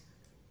cancers.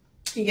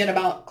 You get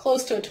about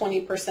close to a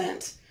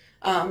 20%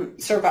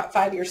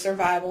 5-year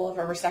survival of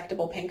a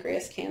resectable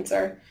pancreas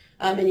cancer.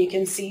 And you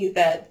can see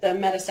that the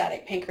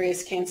metastatic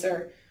pancreas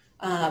cancer,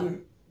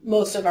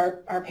 most of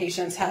our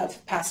patients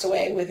have passed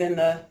away within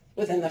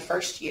the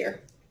first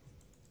year.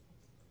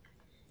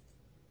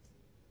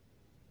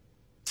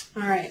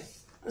 All right.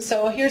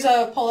 So here's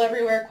a poll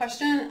everywhere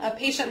question. A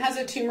patient has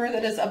a tumor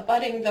that is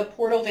abutting the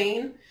portal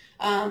vein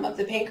of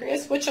the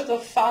pancreas. Which of the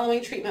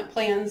following treatment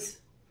plans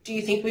do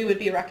you think we would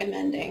be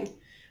recommending?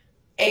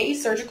 A,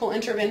 surgical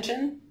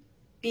intervention,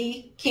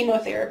 B,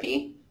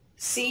 chemotherapy,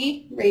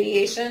 C,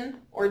 radiation,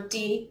 or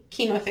D,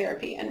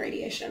 chemotherapy and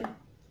radiation?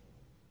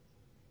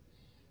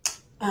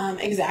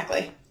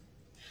 Exactly.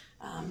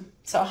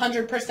 So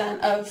 100%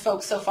 of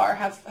folks so far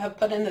have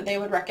put in that they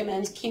would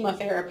recommend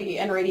chemotherapy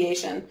and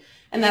radiation.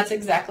 And that's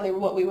exactly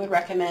what we would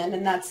recommend,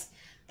 and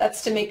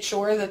that's to make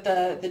sure that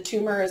the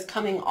tumor is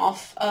coming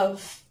off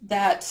of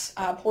that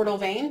portal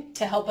vein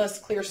to help us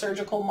clear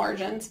surgical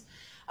margins.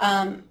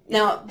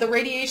 Now, the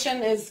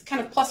radiation is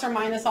kind of plus or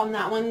minus on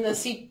that one.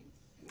 The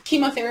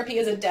chemotherapy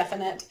is a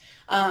definite.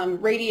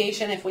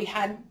 Radiation, if we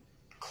had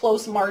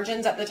close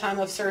margins at the time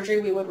of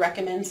surgery, we would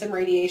recommend some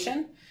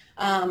radiation.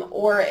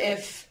 Or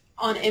if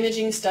on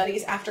imaging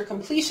studies after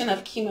completion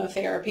of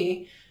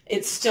chemotherapy,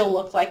 it still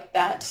looked like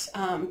that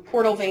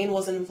portal vein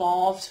was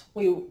involved,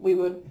 we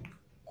would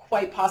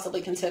quite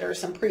possibly consider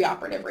some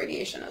preoperative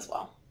radiation as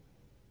well.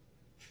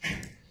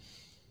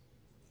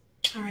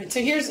 All right,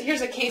 so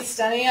here's a case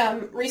study.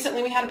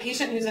 Recently we had a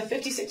patient who's a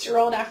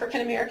 56-year-old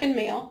African-American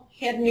male.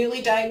 He had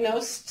newly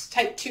diagnosed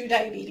type 2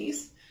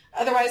 diabetes.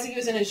 Otherwise, he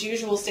was in his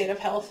usual state of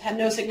health, had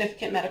no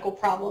significant medical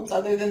problems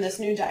other than this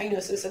new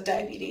diagnosis of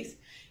diabetes.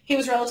 He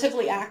was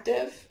relatively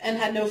active and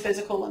had no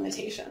physical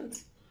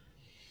limitations.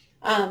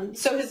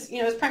 So his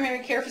primary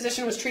care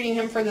physician was treating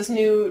him for this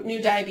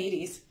new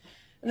diabetes.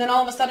 And then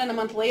all of a sudden, a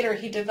month later,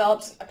 he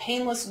develops a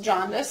painless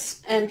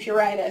jaundice and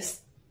pruritus.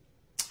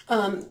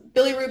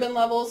 Bilirubin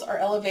levels are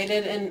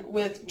elevated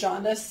with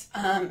jaundice,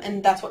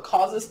 and that's what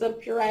causes the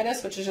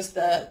pruritus, which is just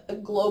the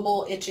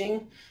global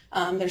itching.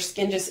 Their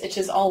skin just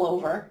itches all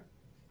over.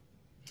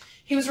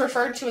 He was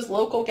referred to his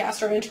local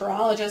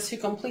gastroenterologist, who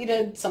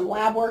completed some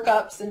lab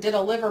workups and did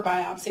a liver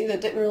biopsy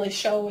that didn't really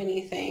show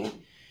anything.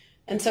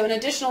 And so an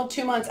additional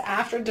 2 months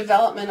after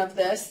development of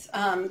this,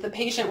 the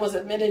patient was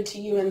admitted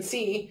to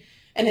UNC,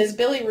 and his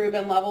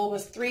bilirubin level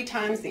was 3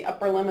 times the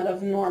upper limit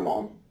of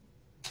normal.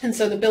 And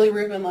so the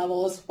bilirubin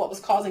level is what was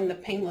causing the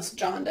painless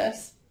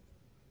jaundice.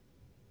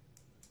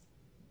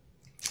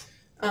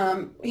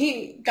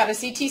 He got a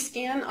CT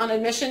scan on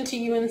admission to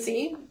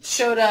UNC,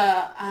 showed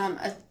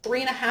a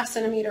 3.5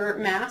 centimeter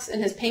mass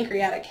in his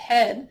pancreatic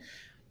head,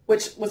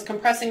 which was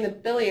compressing the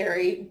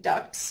biliary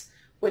ducts,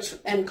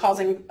 and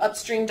causing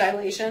upstream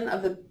dilation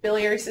of the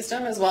biliary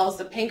system as well as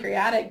the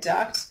pancreatic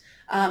duct,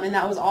 and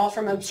that was all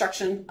from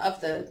obstruction of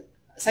the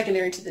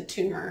secondary to the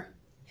tumor.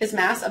 His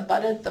mass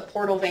abutted the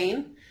portal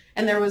vein,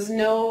 and there was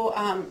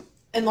no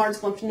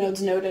enlarged lymph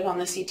nodes noted on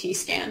the CT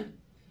scan.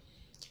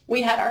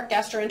 We had our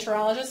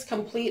gastroenterologist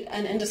complete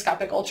an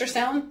endoscopic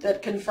ultrasound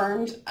that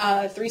confirmed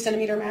a 3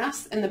 centimeter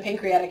mass in the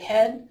pancreatic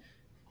head,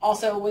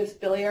 also with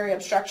biliary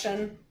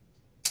obstruction,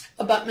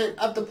 abutment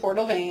of the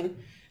portal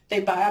vein.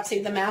 They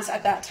biopsied the mass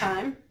at that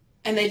time,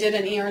 and they did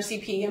an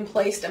ERCP and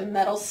placed a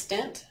metal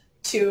stent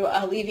to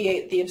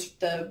alleviate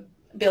the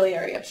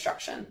biliary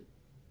obstruction.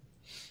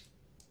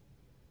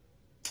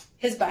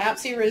 His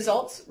biopsy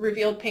results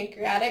revealed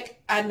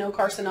pancreatic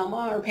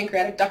adenocarcinoma, or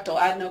pancreatic ductal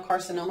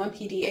adenocarcinoma,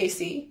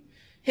 PDAC.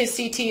 His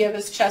CT of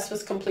his chest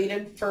was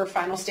completed for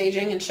final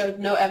staging and showed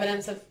no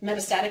evidence of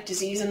metastatic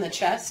disease in the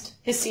chest.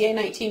 His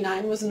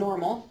CA19-9 was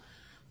normal.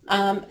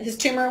 His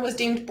tumor was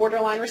deemed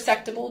borderline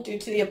resectable due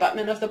to the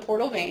abutment of the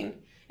portal vein,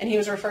 and he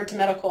was referred to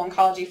medical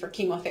oncology for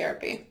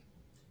chemotherapy.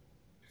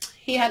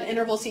 He had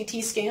interval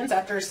CT scans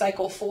after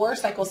cycle 4,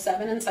 cycle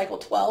 7, and cycle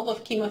 12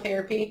 of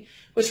chemotherapy,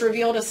 which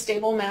revealed a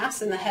stable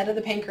mass in the head of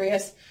the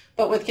pancreas,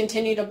 but with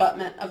continued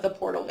abutment of the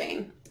portal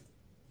vein.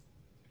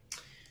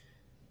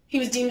 He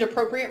was deemed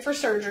appropriate for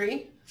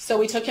surgery, so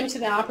we took him to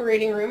the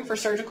operating room for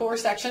surgical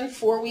resection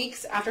 4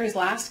 weeks after his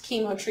last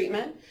chemo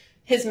treatment.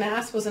 His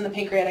mass was in the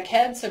pancreatic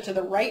head, so to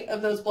the right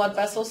of those blood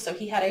vessels, so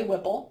he had a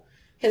Whipple.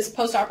 His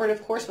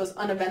postoperative course was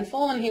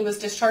uneventful, and he was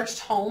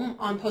discharged home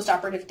on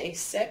postoperative day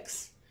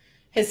 6.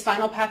 His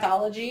final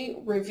pathology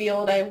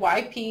revealed a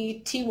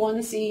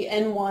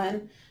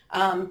YP-T1C-N1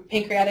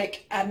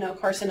 pancreatic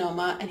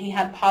adenocarcinoma, and he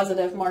had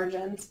positive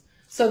margins.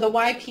 So the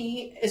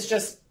YP is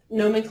just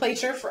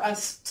nomenclature for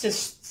us to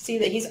see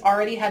that he's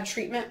already had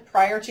treatment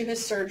prior to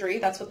his surgery.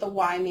 That's what the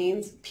Y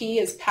means. P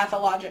is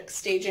pathologic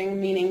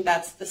staging, meaning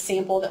that's the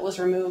sample that was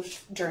removed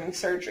during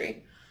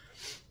surgery.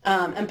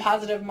 And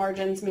positive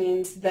margins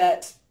means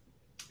that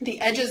the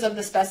edges of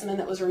the specimen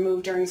that was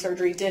removed during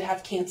surgery did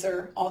have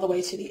cancer all the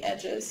way to the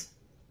edges.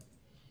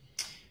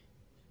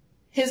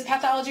 His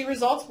pathology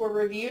results were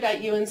reviewed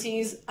at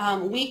UNC's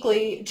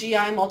weekly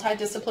GI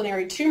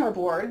multidisciplinary tumor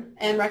board,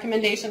 and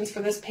recommendations for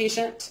this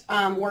patient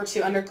were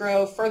to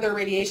undergo further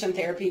radiation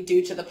therapy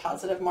due to the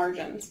positive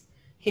margins.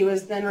 He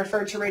was then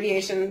referred to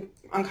radiation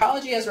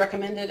oncology as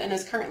recommended and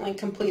is currently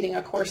completing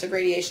a course of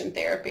radiation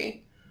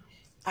therapy.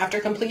 After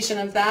completion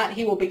of that,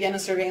 he will begin a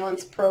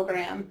surveillance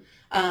program,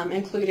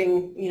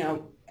 including,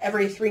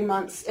 every 3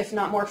 months, if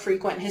not more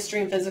frequent,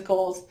 history and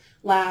physicals,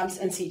 labs,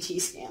 and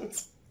CT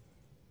scans.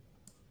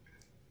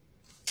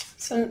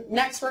 So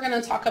next we're going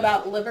to talk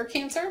about liver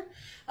cancer.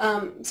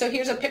 So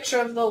here's a picture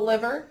of the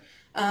liver.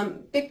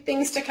 Big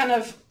things to kind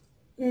of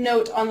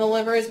note on the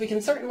liver is we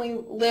can certainly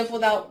live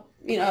without,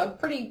 a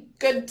pretty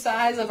good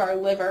size of our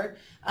liver,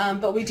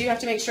 but we do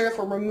have to make sure if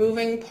we're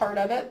removing part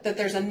of it that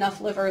there's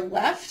enough liver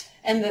left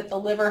and that the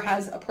liver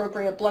has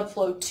appropriate blood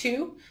flow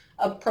to,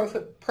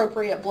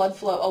 appropriate blood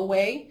flow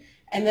away,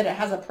 and that it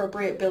has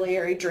appropriate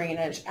biliary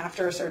drainage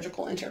after a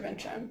surgical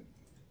intervention.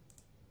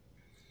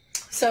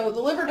 So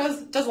the liver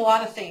does a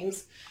lot of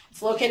things.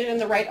 It's located in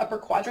the right upper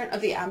quadrant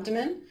of the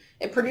abdomen.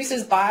 It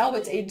produces bile,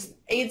 which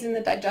aids in the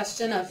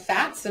digestion of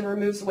fats and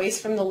removes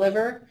waste from the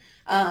liver,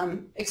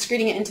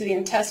 excreting it into the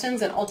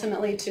intestines and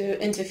ultimately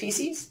into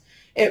feces.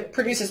 It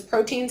produces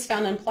proteins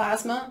found in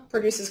plasma,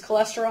 produces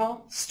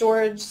cholesterol,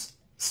 stores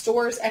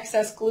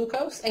excess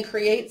glucose, and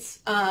creates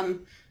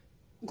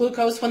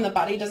glucose when the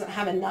body doesn't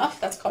have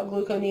enough. That's called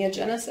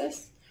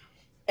gluconeogenesis.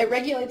 It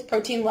regulates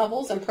protein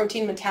levels and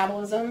protein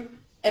metabolism.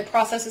 It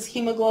processes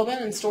hemoglobin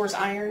and stores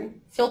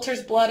iron,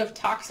 filters blood of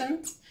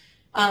toxins,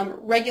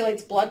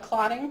 regulates blood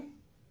clotting,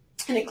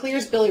 and it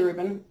clears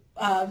bilirubin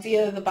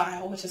via the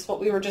bile, which is what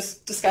we were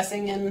just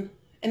discussing in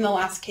the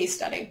last case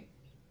study.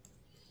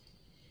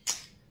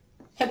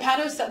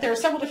 There are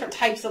several different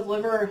types of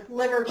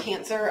liver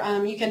cancer.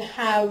 You can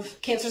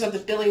have cancers of the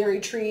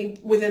biliary tree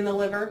within the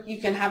liver. You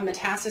can have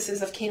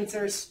metastasis of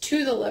cancers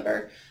to the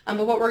liver.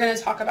 But what we're going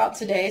to talk about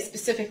today,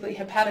 specifically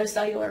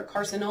hepatocellular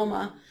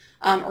carcinoma,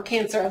 or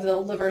cancer of the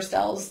liver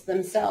cells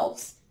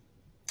themselves.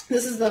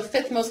 This is the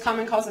 5th most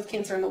common cause of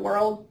cancer in the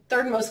world,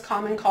 3rd most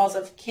common cause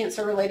of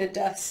cancer-related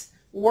deaths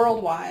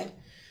worldwide.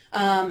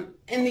 In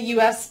the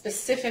U.S.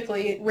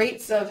 specifically,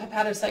 rates of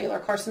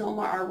hepatocellular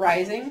carcinoma are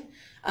rising.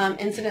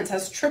 Incidence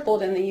has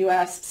tripled in the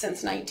U.S.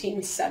 since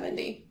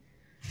 1970.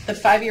 The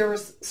 5-year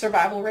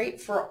survival rate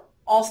for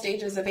all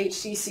stages of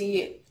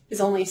HCC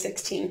is only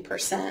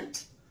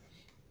 16%.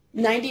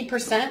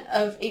 90%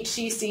 of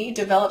HCC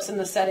develops in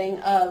the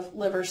setting of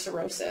liver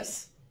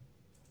cirrhosis.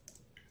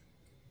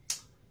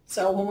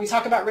 So when we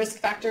talk about risk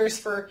factors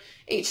for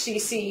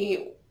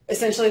HCC,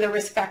 essentially the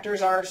risk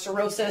factors are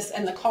cirrhosis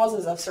and the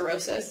causes of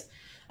cirrhosis.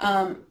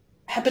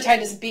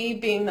 Hepatitis B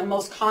being the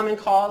most common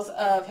cause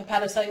of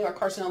hepatocellular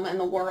carcinoma in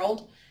the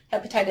world.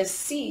 Hepatitis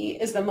C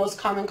is the most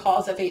common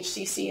cause of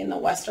HCC in the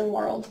Western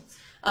world.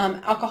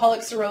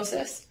 Alcoholic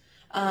cirrhosis.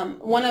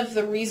 One of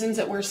the reasons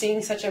that we're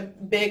seeing such a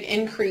big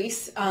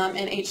increase in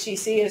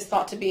HCC is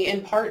thought to be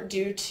in part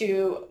due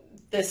to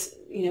this,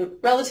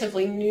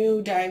 relatively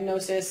new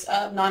diagnosis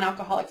of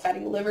non-alcoholic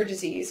fatty liver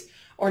disease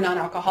or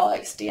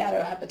non-alcoholic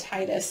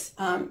steatohepatitis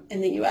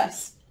in the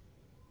U.S.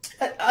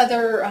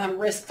 Other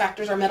risk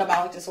factors are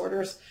metabolic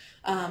disorders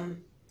that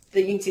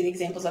you can see the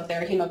examples of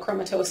there: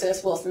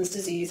 hemochromatosis, Wilson's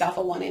disease,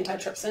 alpha-1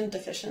 antitrypsin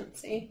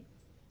deficiency.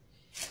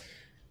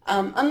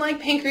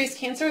 Unlike pancreas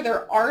cancer,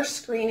 there are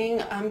screening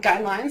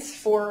guidelines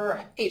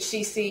for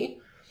HCC.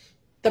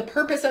 The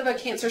purpose of a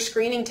cancer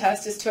screening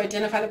test is to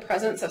identify the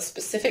presence of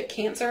specific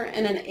cancer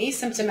in an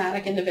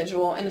asymptomatic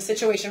individual in a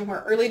situation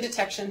where early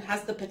detection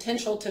has the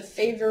potential to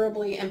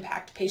favorably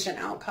impact patient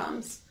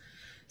outcomes.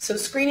 So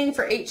screening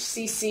for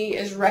HCC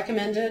is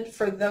recommended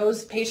for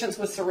those patients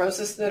with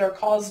cirrhosis that are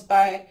caused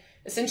by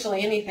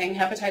essentially anything: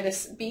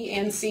 hepatitis B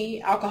and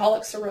C,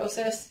 alcoholic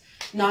cirrhosis,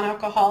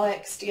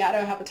 non-alcoholic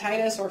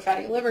steatohepatitis or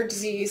fatty liver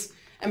disease,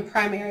 and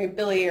primary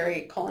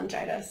biliary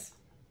cholangitis.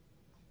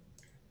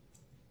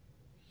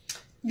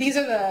 These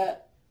are the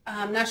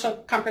National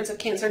Comprehensive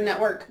Cancer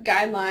Network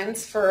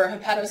guidelines for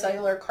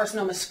hepatocellular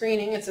carcinoma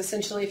screening. It's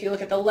essentially, if you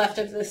look at the left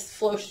of this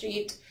flow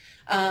sheet,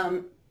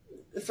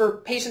 for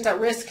patients at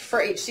risk for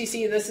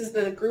HCC, this is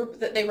the group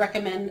that they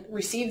recommend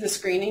receive the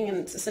screening, and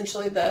it's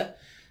essentially the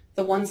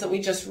ones that we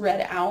just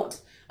read out.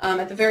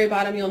 At the very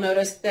bottom, you'll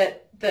notice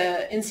that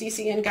the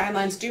NCCN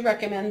guidelines do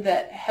recommend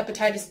that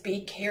hepatitis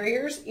B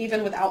carriers,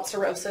 even without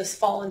cirrhosis,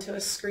 fall into a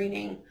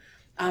screening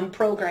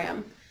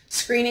program.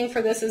 Screening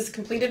for this is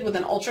completed with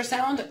an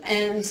ultrasound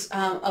and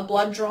a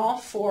blood draw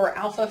for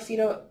alpha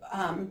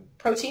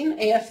fetoprotein.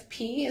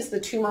 AFP is the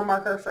tumor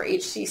marker for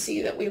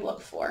HCC that we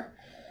look for.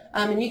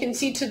 And you can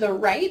see to the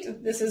right,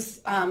 this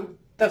is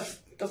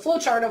the flow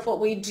chart of what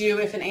we do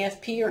if an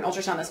AFP or an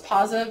ultrasound is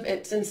positive.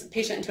 It sends the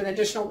patient into an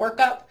additional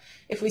workup.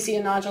 If we see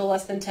a nodule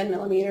less than 10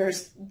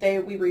 millimeters,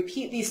 we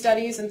repeat these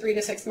studies in 3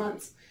 to 6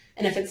 months.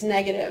 And if it's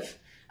negative,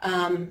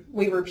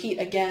 we repeat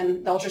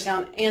again the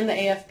ultrasound and the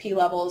AFP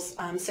levels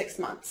 6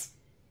 months.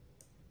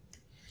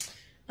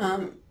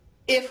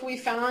 If we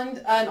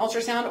found an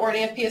ultrasound or an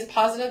AFP is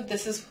positive,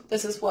 this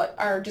is what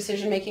our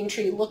decision-making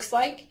tree looks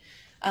like.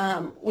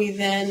 We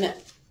then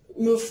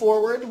move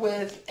forward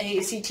with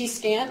a CT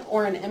scan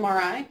or an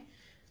MRI.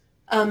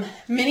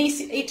 Many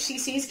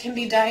HCCs can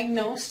be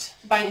diagnosed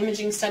by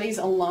imaging studies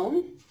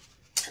alone,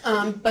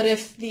 but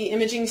if the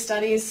imaging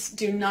studies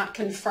do not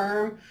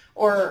confirm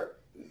or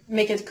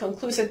make a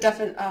conclusive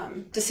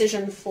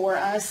decision for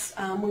us,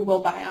 we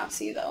will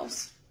biopsy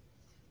those.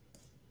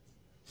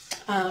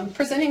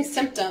 Presenting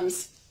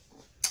symptoms,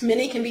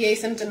 many can be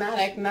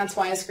asymptomatic, and that's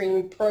why a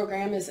screening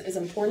program is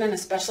important,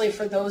 especially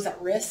for those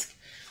at risk.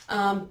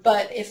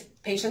 But if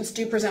patients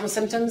do present with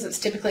symptoms, it's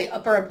typically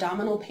upper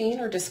abdominal pain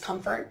or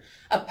discomfort,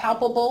 a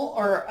palpable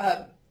or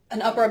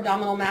an upper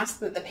abdominal mass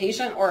that the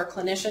patient or a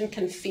clinician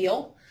can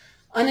feel,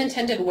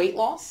 unintended weight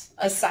loss,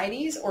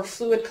 ascites or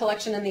fluid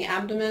collection in the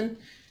abdomen,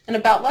 and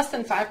about less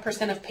than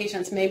 5% of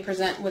patients may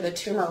present with a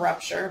tumor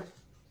rupture.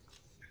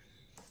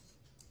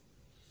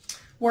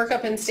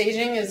 Workup and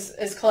staging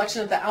is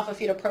collection of the alpha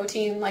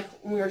fetoprotein. Like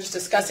we were just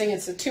discussing,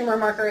 it's a tumor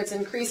marker. It's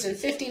increased in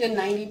 50 to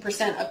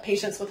 90% of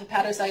patients with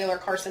hepatocellular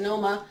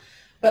carcinoma,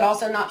 but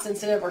also not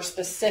sensitive or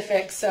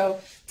specific, so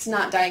it's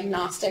not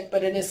diagnostic,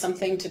 but it is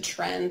something to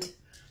trend.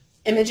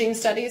 Imaging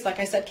studies, like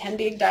I said, can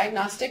be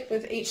diagnostic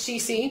with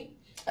HCC.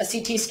 A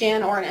CT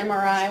scan or an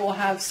MRI will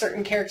have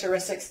certain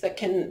characteristics that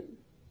can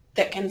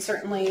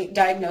certainly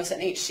diagnose an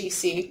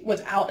HCC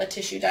without a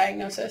tissue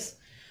diagnosis.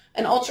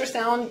 An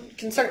ultrasound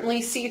can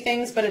certainly see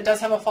things, but it does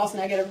have a false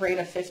negative rate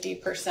of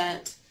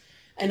 50%.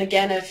 And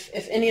again,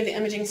 if any of the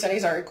imaging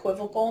studies are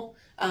equivocal,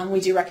 we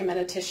do recommend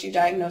a tissue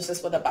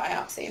diagnosis with a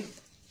biopsy.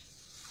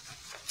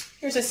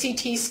 Here's a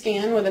CT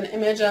scan with an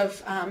image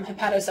of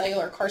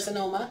hepatocellular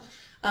carcinoma.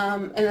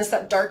 And it's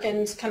that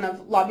darkened, kind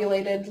of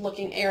lobulated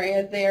looking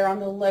area there on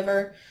the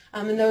liver.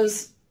 And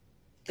those,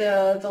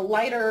 the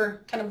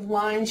lighter kind of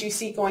lines you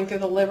see going through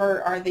the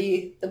liver are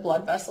the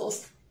blood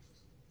vessels.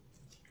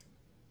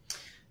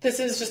 This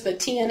is just the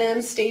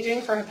TNM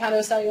staging for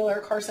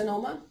hepatocellular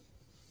carcinoma.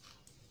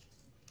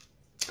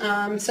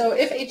 So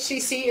if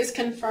HCC is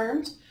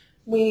confirmed,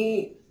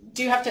 we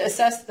do have to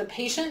assess the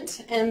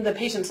patient and the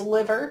patient's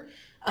liver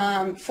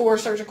for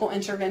surgical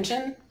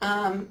intervention.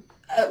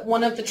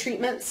 One of the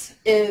treatments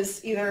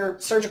is either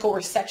surgical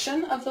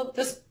resection of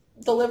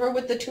the liver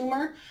with the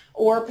tumor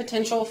or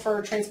potential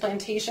for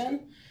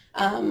transplantation.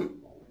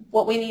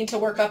 What we need to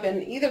work up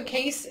in either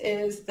case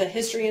is the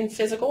history and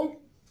physical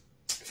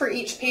for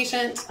each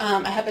patient,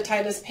 a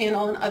hepatitis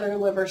panel, and other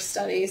liver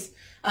studies,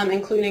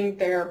 including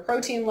their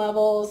protein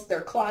levels,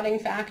 their clotting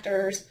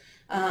factors,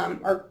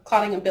 or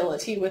clotting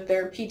ability with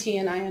their PT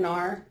and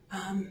INR.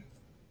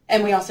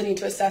 And we also need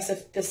to assess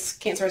if this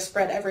cancer is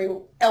spread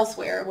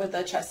elsewhere with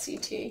a chest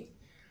CT.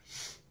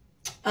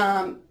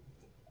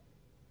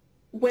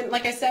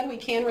 Like I said, we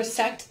can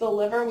resect the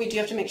liver. We do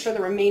have to make sure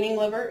the remaining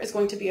liver is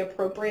going to be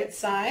appropriate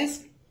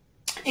size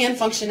and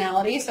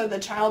functionality. So the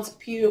child's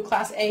PU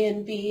class A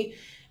and B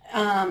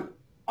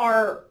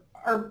are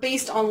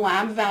based on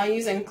lab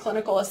values and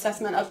clinical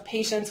assessment of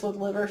patients with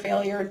liver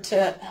failure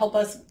to help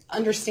us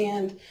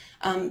understand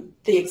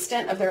the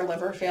extent of their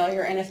liver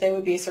failure and if they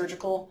would be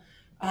surgical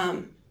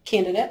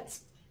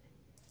candidates.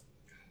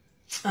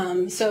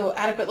 So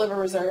adequate liver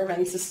reserve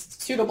and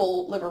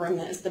suitable liver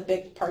remnant is the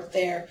big part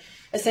there.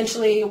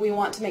 Essentially, we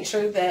want to make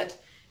sure that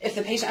if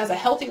the patient has a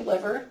healthy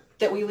liver,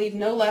 that we leave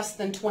no less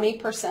than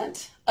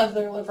 20% of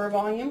their liver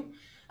volume.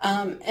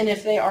 And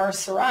if they are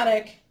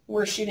cirrhotic,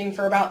 we're shooting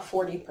for about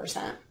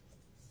 40%.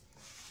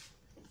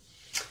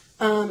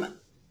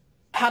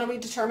 How do we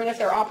determine if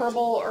they're operable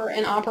or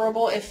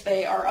inoperable? If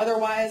they are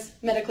otherwise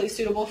medically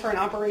suitable for an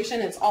operation,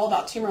 it's all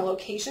about tumor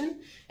location.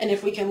 And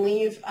if we can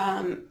leave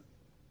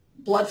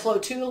blood flow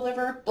to the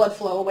liver, blood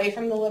flow away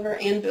from the liver,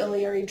 and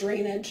biliary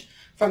drainage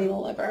from the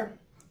liver,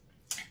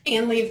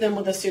 and leave them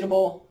with a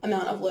suitable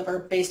amount of liver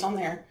based on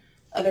their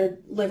other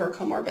liver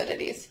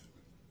comorbidities.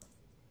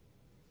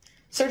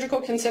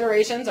 Surgical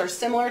considerations are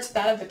similar to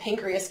that of the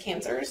pancreas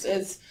cancers,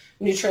 is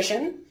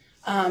nutrition,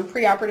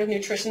 preoperative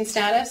nutrition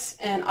status,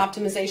 and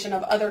optimization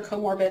of other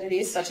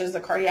comorbidities such as the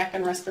cardiac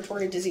and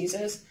respiratory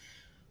diseases.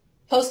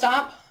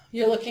 Post-op,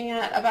 you're looking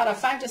at about a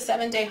 5 to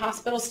 7 day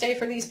hospital stay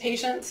for these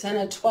patients and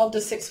a 12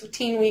 to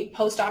 16 week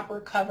post-op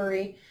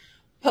recovery.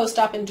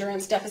 Post-op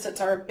endurance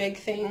deficits are a big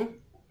thing,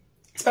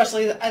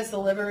 especially as the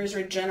liver is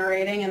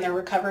regenerating and they're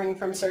recovering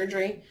from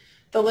surgery.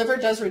 The liver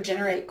does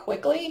regenerate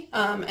quickly,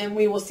 and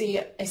we will see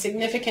a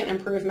significant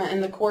improvement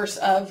in the course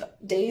of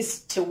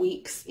days to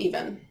weeks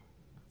even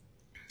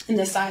in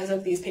the size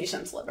of these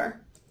patients' liver.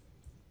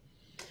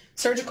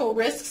 Surgical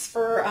risks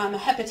for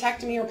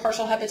hepatectomy or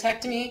partial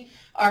hepatectomy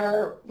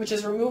which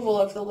is removal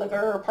of the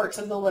liver or parts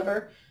of the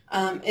liver,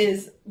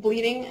 is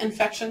bleeding,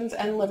 infections,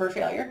 and liver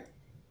failure.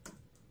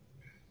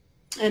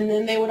 And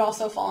then they would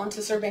also fall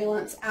into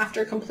surveillance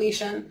after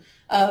completion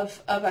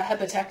of a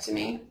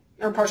hepatectomy,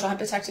 or partial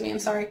hepatectomy, I'm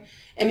sorry.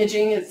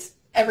 Imaging is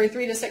every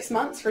 3 to 6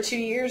 months for 2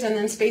 years, and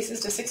then spaces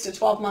to 6 to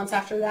 12 months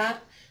after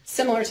that,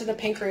 similar to the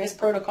pancreas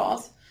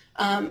protocols.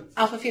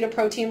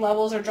 Alpha-fetoprotein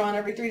levels are drawn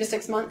every 3 to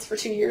 6 months for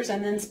 2 years,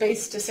 and then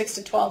spaced to 6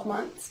 to 12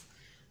 months.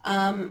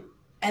 And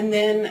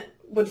then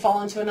would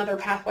fall into another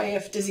pathway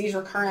if disease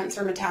recurrence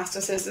or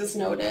metastasis is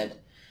noted.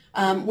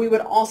 We would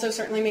also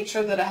certainly make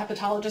sure that a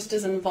hepatologist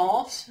is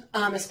involved,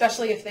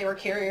 especially if they were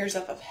carriers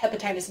of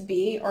hepatitis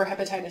B or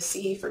hepatitis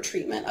C for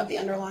treatment of the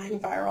underlying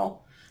viral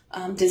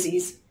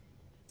disease.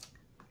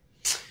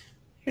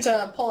 Here's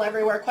a poll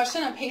everywhere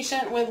question. A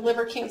patient with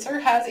liver cancer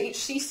has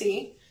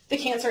HCC. The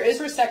cancer is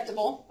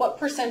resectable. What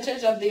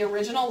percentage of the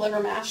original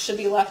liver mass should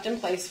be left in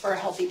place for a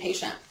healthy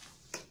patient?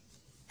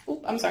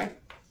 Oop, I'm sorry.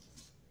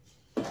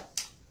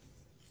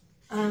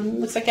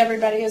 Looks like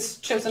everybody has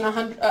chosen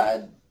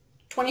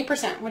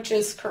 20%, which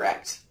is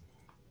correct.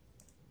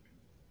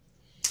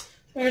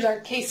 Here's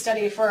our case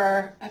study for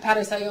our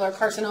hepatocellular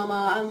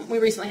carcinoma. We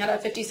recently had a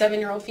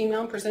 57-year-old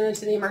female presented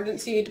to the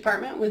emergency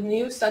department with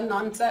new sudden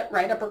onset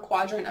right upper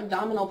quadrant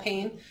abdominal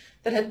pain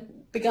that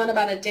had begun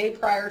about a day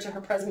prior to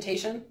her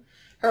presentation.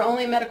 Her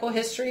only medical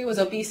history was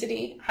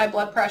obesity, high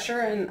blood pressure,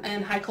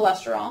 and high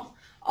cholesterol.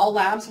 All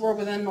labs were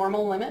within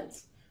normal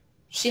limits.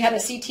 She had a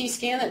CT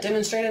scan that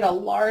demonstrated a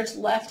large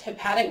left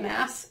hepatic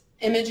mass.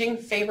 Imaging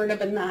favored a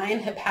benign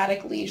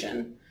hepatic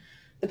lesion.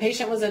 The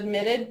patient was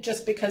admitted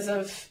just because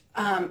of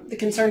the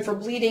concern for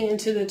bleeding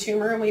into the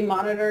tumor, and we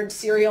monitored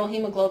serial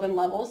hemoglobin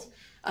levels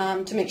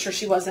to make sure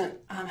she wasn't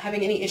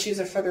having any issues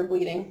of further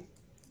bleeding.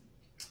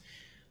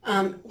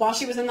 While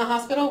she was in the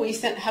hospital, we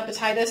sent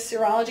hepatitis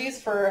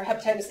serologies for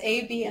hepatitis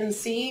A, B, and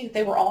C.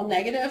 They were all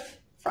negative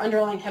for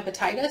underlying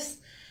hepatitis.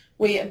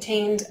 We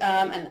obtained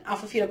an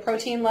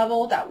alpha-fetoprotein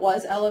level that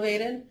was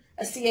elevated,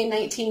 a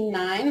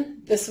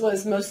CA19-9. This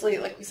was mostly,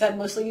 like we said,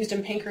 mostly used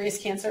in pancreas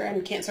cancer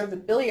and cancer of the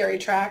biliary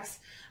tracts.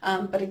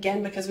 But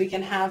again, because we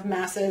can have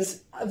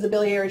masses of the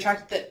biliary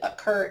tract that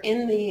occur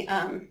in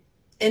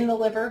the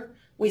liver,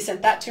 we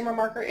sent that tumor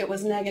marker. It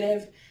was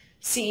negative.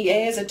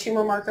 CEA is a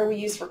tumor marker we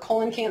use for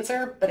colon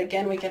cancer, but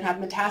again, we can have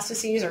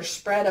metastases or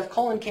spread of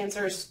colon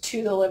cancers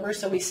to the liver,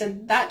 so we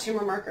sent that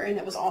tumor marker, and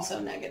it was also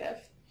negative.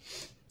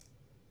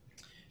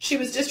 She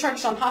was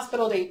discharged on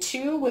hospital day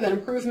 2 with an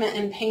improvement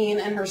in pain,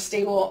 and her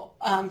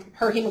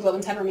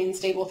hemoglobins had remained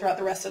stable throughout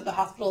the rest of the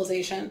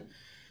hospitalization.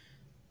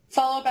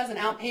 Follow-up as an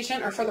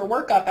outpatient or further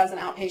workup as an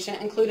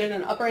outpatient included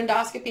an upper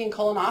endoscopy and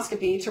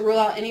colonoscopy to rule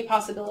out any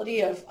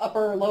possibility of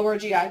upper or lower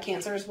GI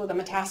cancers with a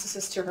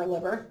metastasis to her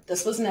liver.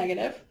 This was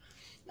negative.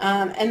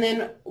 And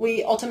then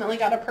we ultimately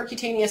got a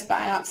percutaneous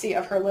biopsy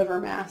of her liver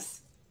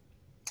mass.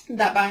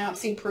 That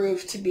biopsy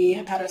proved to be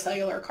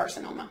hepatocellular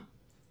carcinoma.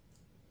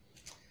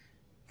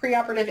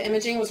 Preoperative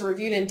imaging was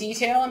reviewed in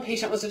detail, and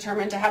patient was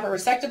determined to have a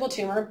resectable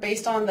tumor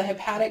based on the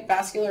hepatic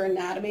vascular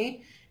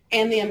anatomy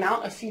and the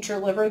amount of future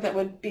liver that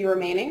would be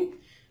remaining.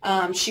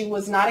 She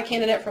was not a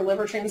candidate for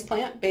liver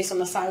transplant based on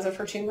the size of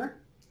her tumor.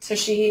 So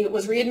she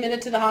was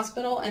readmitted to the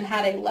hospital and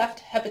had a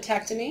left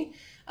hepatectomy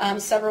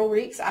several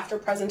weeks after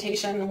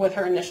presentation with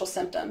her initial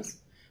symptoms.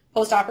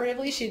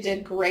 Postoperatively, she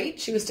did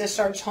great. She was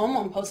discharged home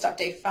on post-op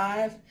day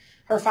 5.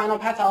 Her final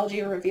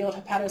pathology revealed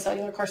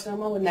hepatocellular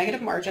carcinoma with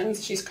negative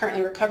margins. She's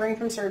currently recovering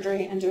from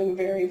surgery and doing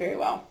very, very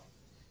well.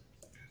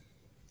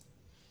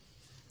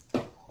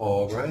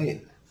 All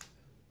right.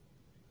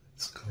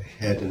 Let's go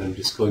ahead, and I'm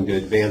just going to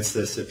advance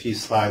this a few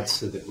slides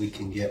so that we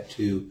can get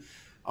to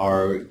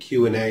our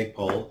Q&A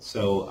poll.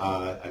 So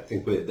I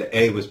think the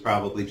A was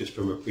probably just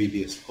from a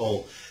previous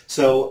poll.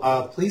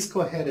 So please go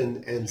ahead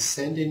and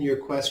send in your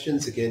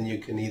questions. Again, you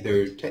can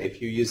either,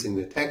 if you're using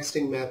the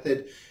texting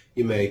method,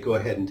 you may go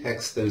ahead and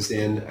text those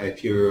in.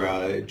 If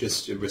you're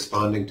just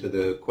responding to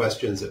the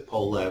questions at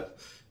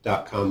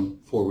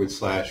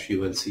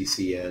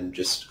facebook.com/UNCCN.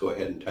 Just go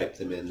ahead and type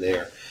them in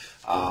there.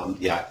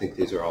 Yeah, I think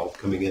these are all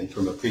coming in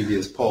from a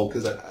previous poll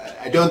because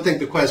I don't think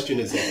the question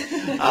is in.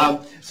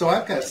 So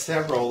I've got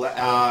several,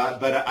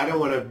 but I don't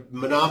want to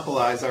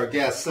monopolize our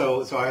guests,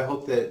 so I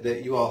hope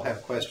that you all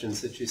have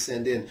questions that you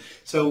send in.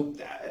 So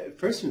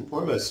first and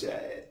foremost,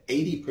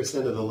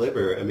 80% of the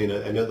liver, I mean,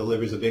 I know the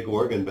liver is a big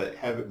organ, but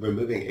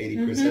removing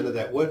 80% of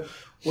that, what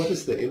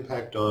is the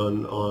impact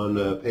on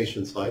a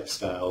patient's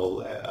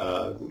lifestyle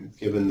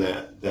given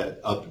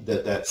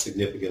that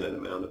significant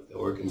amount of the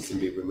organs can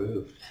be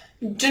removed?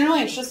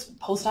 Generally, it's just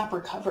post-op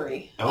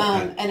recovery.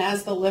 Okay. And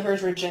as the liver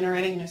is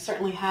regenerating, you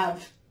certainly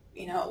have,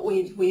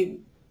 we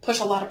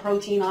push a lot of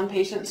protein on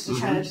patients to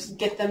try to just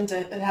get them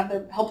to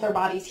help their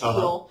bodies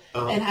heal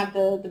and have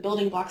the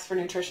building blocks for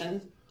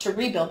nutrition to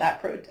rebuild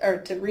that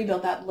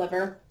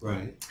liver.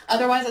 Right.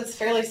 Otherwise, it's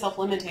fairly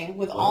self-limiting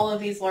with all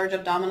of these large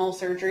abdominal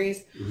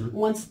surgeries.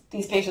 Once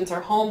these patients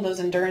are home,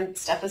 those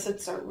endurance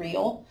deficits are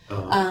real.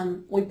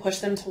 We push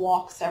them to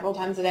walk several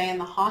times a day in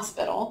the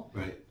hospital.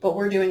 Right. But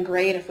we're doing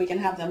great if we can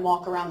have them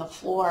walk around the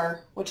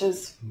floor, which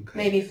is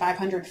maybe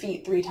 500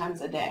 feet 3 times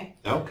a day.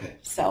 Okay.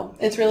 So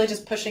it's really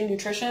just pushing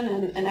nutrition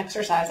and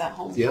exercise at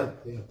home. Yeah,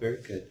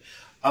 very good.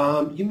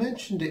 You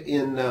mentioned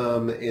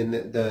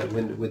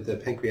with the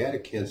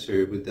pancreatic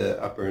cancer, with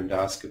the upper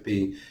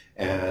endoscopy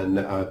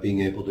and being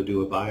able to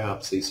do a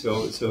biopsy.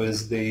 So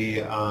is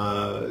the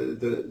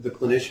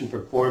clinician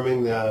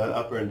performing the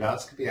upper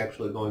endoscopy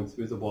actually going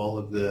through the wall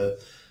of the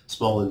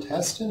small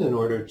intestine in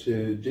order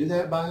to do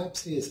that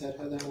biopsy? Is that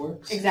how that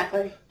works?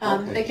 Exactly.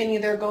 They can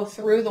either go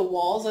through the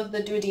walls of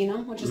the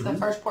duodenum, which is the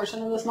first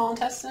portion of the small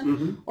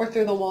intestine, or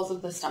through the walls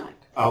of the stomach.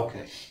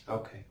 Okay,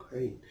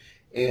 great.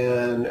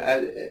 And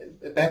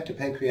back to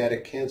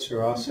pancreatic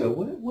cancer also,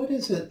 what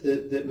is it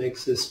that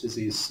makes this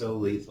disease so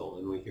lethal?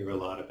 And we hear a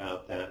lot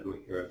about that, and we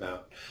hear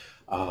about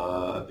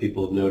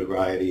people of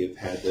notoriety have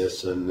had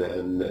this and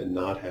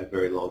not had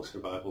very long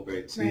survival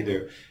rates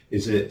either.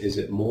 Is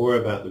it more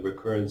about the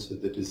recurrence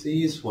of the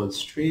disease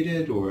once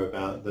treated, or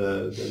about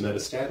the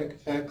metastatic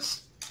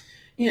effects?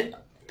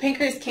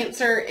 Pancreas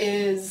cancer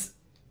is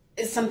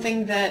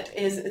something that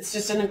it's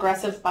just an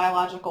aggressive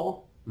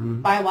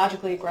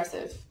biologically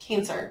aggressive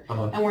cancer.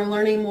 And we're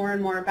learning more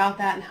and more about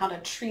that and how to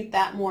treat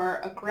that more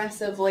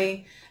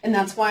aggressively. And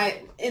that's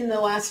why in the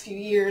last few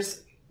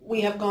years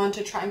we have gone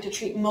to trying to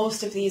treat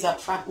most of these up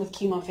front with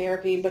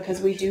chemotherapy,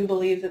 because we do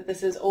believe that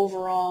this is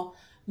overall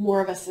more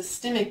of a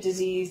systemic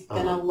disease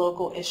than a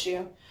local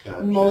issue.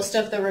 Gotcha. Most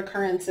of the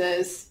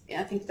recurrences,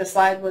 I think the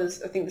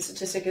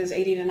statistic is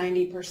 80 to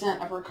 90%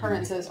 of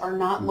recurrences are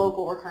not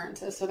local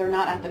recurrences, so they're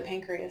not at the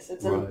pancreas.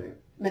 It's a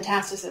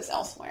metastasis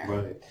elsewhere.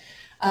 Right.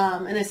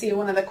 And I see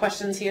one of the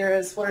questions here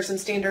is, what are some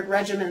standard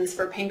regimens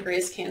for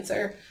pancreas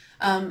cancer?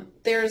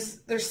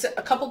 There's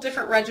a couple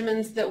different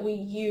regimens that we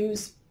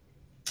use,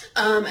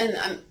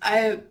 and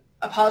I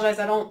apologize,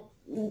 I don't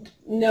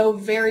know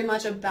very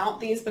much about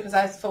these because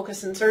I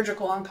focus in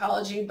surgical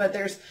oncology, but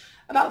there's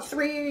about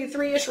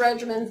three-ish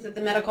regimens that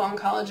the medical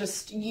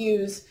oncologists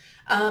use,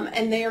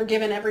 and they are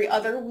given every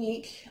other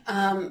week.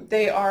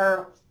 They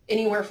are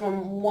anywhere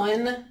from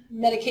 1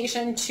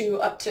 medication to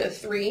up to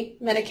 3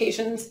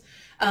 medications.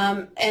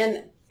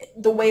 And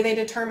the way they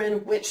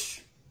determine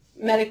which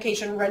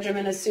medication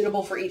regimen is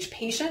suitable for each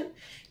patient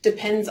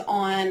depends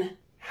on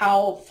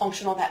how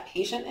functional that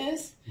patient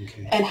is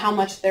and how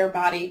much their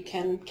body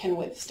can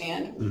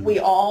withstand. We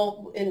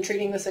all, in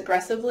treating this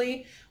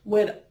aggressively,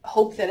 would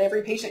hope that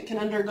every patient can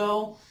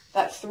undergo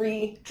that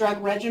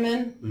 3-drug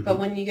regimen. But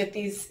when you get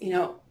these,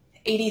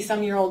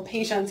 80-some-year-old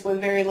patients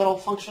with very little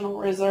functional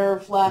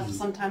reserve left,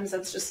 sometimes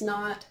that's just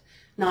not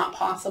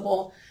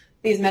possible.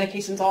 These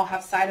medications all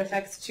have side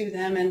effects to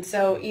them, and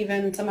so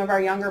even some of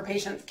our younger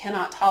patients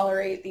cannot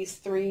tolerate these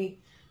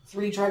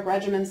three-drug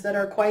regimens that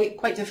are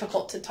quite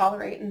difficult to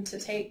tolerate and to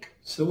take.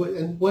 So,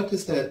 and what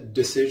does that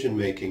decision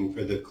making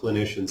for the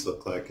clinicians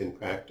look like in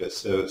practice?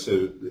 So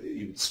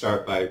you'd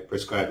start by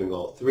prescribing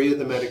all 3 of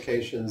the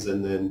medications,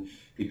 and then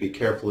you'd be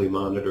carefully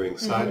monitoring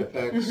side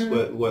effects.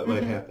 What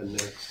might happen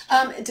next?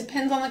 It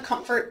depends on the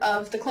comfort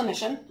of the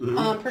clinician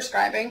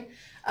prescribing.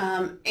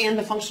 And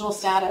the functional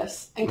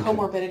status and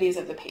comorbidities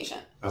of the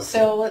patient.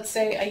 So let's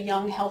say a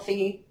young,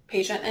 healthy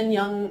patient, and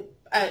young,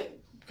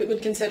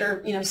 would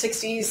consider,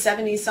 60s,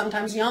 70s,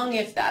 sometimes young,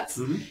 if that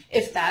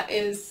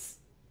is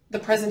the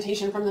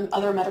presentation from the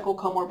other medical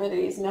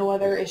comorbidities, no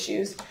other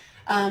issues.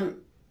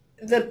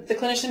 The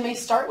clinician may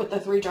start with the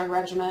 3-drug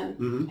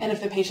regimen, and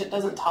if the patient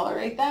doesn't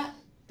tolerate that,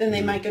 then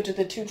they might go to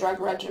the 2-drug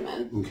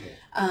regimen.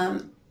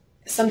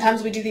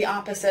 Sometimes we do the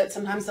opposite.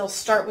 Sometimes they'll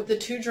start with the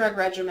 2-drug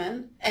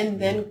regimen,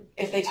 and then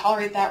if they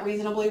tolerate that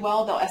reasonably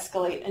well, they'll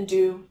escalate and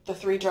do the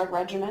 3-drug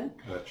regimen,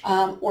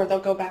 or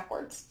they'll go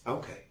backwards.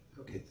 Okay,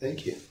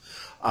 thank you.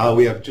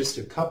 We have just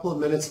a couple of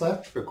minutes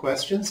left for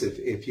questions,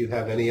 if you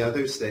have any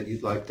others that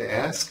you'd like to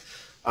ask.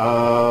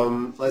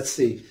 Let's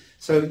see.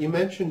 So you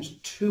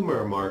mentioned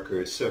tumor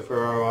markers. So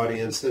for our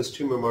audience, those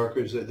tumor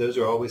markers, those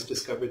are always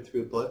discovered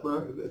through blood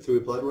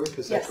work.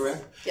 Is that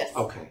correct? Yes.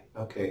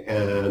 Okay.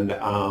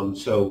 And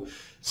so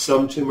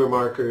some tumor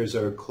markers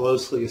are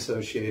closely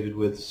associated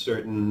with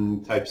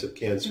certain types of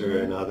cancer,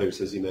 and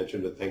others, as you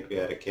mentioned, with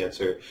pancreatic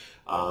cancer.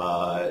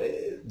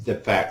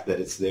 The fact that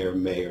it's there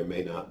may or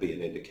may not be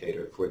an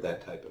indicator for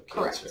that type of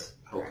cancer.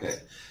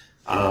 Correct.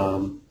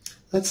 Okay.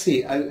 Let's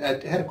see. I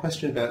had a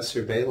question about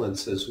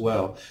surveillance as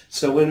well.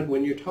 So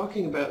when you're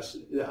talking about,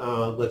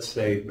 let's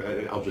say,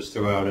 I'll just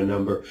throw out a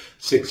number,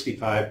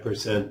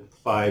 65%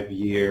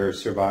 5-year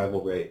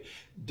survival rate.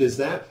 Does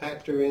that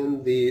factor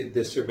in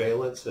the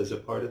surveillance as a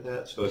part of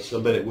that? So if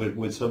somebody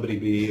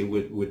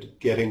would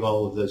getting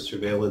all of those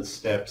surveillance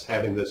steps,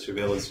 having those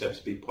surveillance steps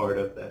be part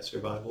of that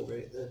survival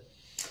rate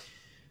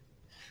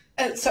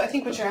then? So I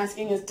think what you're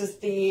asking is, does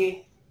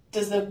the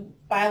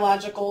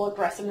biological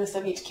aggressiveness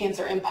of each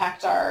cancer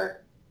impact our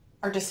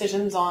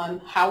decisions on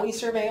how we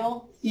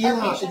surveil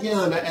our patients?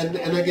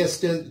 And I guess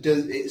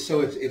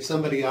so if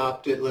somebody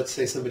opted, let's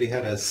say somebody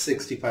had a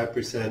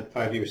 65%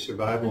 5-year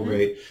survival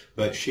rate,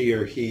 but she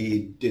or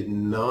he did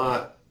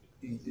not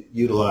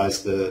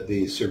utilize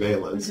the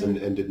surveillance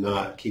and did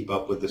not keep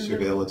up with the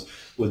surveillance,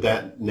 would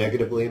that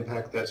negatively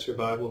impact that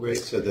survival rate,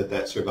 so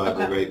that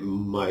survival rate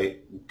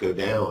might go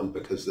down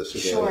because the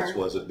surveillance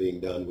wasn't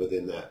being done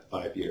within that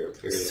 5-year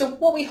period? So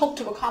what we hope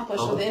to accomplish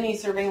with any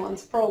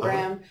surveillance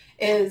program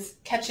is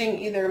catching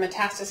either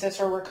metastasis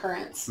or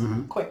recurrence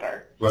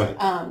quicker. Right.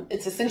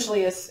 It's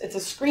essentially it's a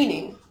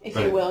screening, if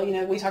you will. You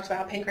know, we talked about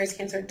how pancreas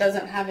cancer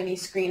doesn't have any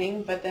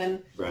screening, but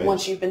then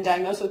once you've been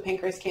diagnosed with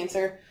pancreas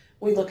cancer,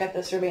 we look at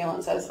the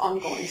surveillance as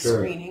ongoing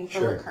screening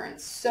for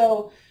recurrence.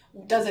 So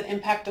does it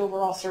impact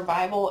overall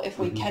survival? If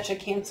we catch a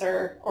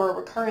cancer or a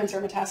recurrence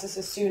or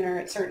metastasis sooner,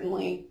 it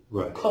certainly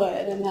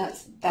could, and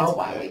that's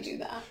why we do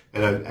that.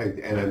 And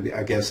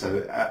I guess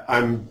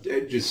I'm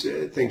just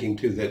thinking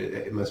too that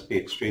it must be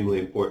extremely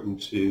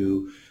important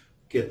to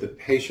get the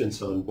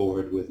patients on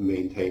board with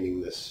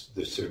maintaining the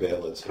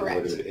surveillance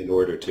in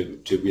order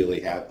to really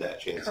have that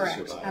chance of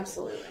survival.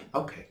 Absolutely.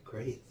 Okay,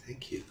 great,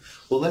 thank you.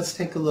 Well, let's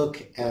take a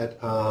look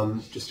at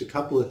just a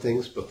couple of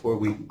things before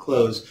we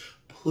close.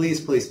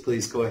 Please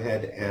go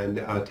ahead and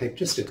take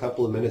just a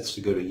couple of minutes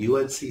to go to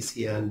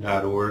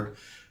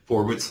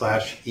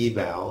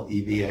unccn.org/eval,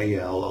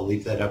 E-V-A-L. I'll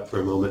leave that up for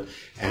a moment,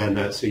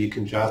 and so you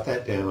can jot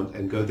that down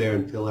and go there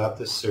and fill out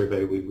this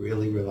survey. We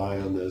really rely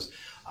on those.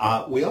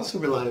 We also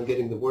rely on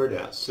getting the word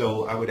out.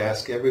 So I would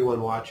ask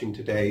everyone watching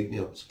today,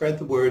 spread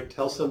the word,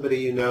 tell somebody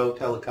you know,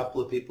 tell a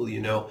couple of people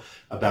you know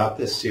about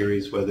this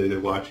series, whether they're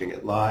watching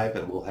it live,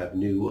 and we'll have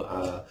new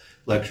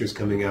lectures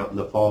coming out in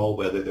the fall,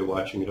 whether they're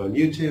watching it on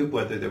YouTube,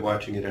 whether they're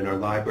watching it in our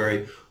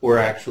library, or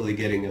actually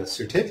getting a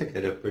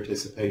certificate of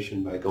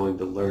participation by going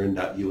to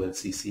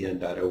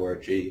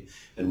learn.unccn.org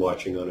and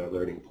watching on our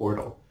learning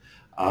portal.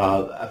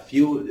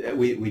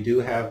 We do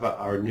have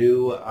our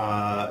new,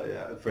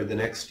 for the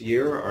next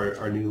year,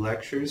 our new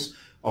lectures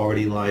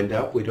already lined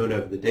up. We don't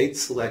have the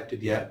dates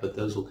selected yet, but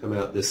those will come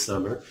out this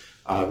summer.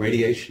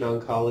 Radiation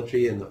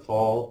oncology in the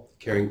fall,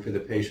 caring for the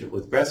patient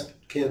with breast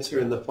cancer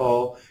in the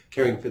fall,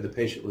 caring for the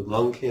patient with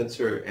lung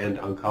cancer, and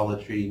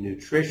oncology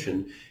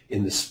nutrition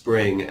in the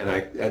spring.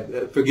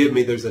 And forgive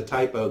me, there's a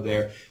typo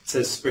there. It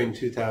says spring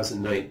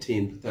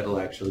 2019, but that'll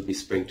actually be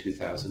spring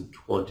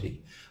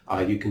 2020.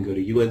 You can go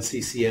to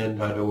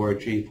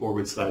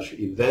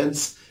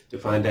unccn.org/events to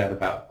find out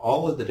about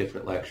all of the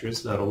different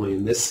lectures, not only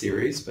in this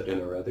series, but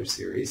in our other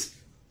series.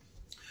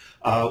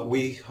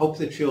 We hope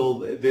that you'll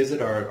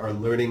visit our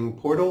learning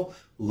portal,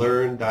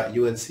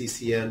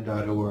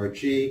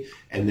 learn.unccn.org,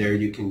 and there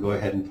you can go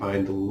ahead and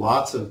find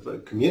lots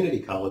of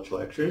community college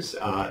lectures,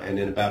 and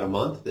in about a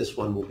month this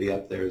one will be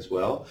up there as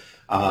well.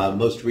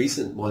 Most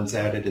recent ones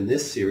added in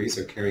this series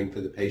are caring for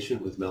the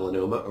patient with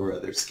melanoma or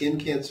other skin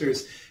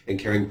cancers, and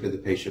caring for the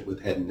patient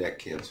with head and neck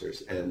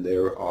cancers, and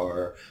there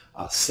are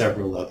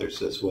several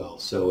others as well.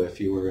 So if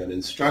you were an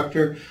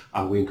instructor,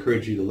 we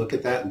encourage you to look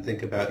at that and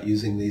think about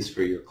using these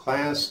for your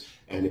class.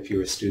 And if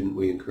you're a student,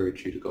 we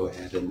encourage you to go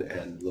ahead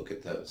and look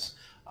at those.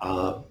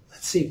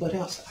 Let's see, what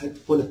else? I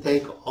want to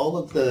thank all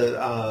of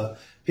the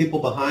people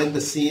behind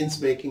the scenes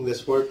making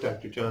this work,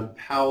 Dr. John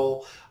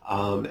Powell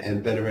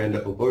and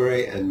Veneranda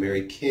Obore and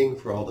Mary King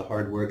for all the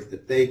hard work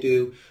that they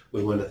do.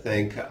 We want to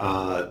thank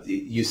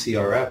the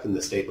UCRF and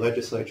the state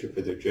legislature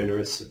for their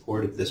generous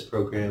support of this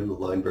program, the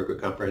Lineberger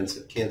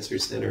Comprehensive Cancer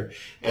Center.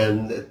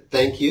 And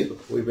thank you.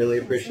 We really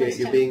appreciate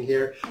you being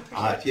here.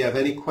 If you have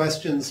any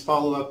questions,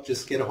 follow up,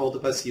 just get a hold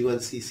of us,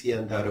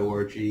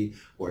 unccn.org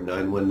or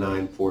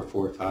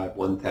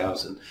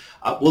 919-445-1000.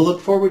 We'll look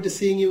forward to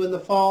seeing you in the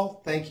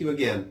fall. Thank you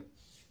again.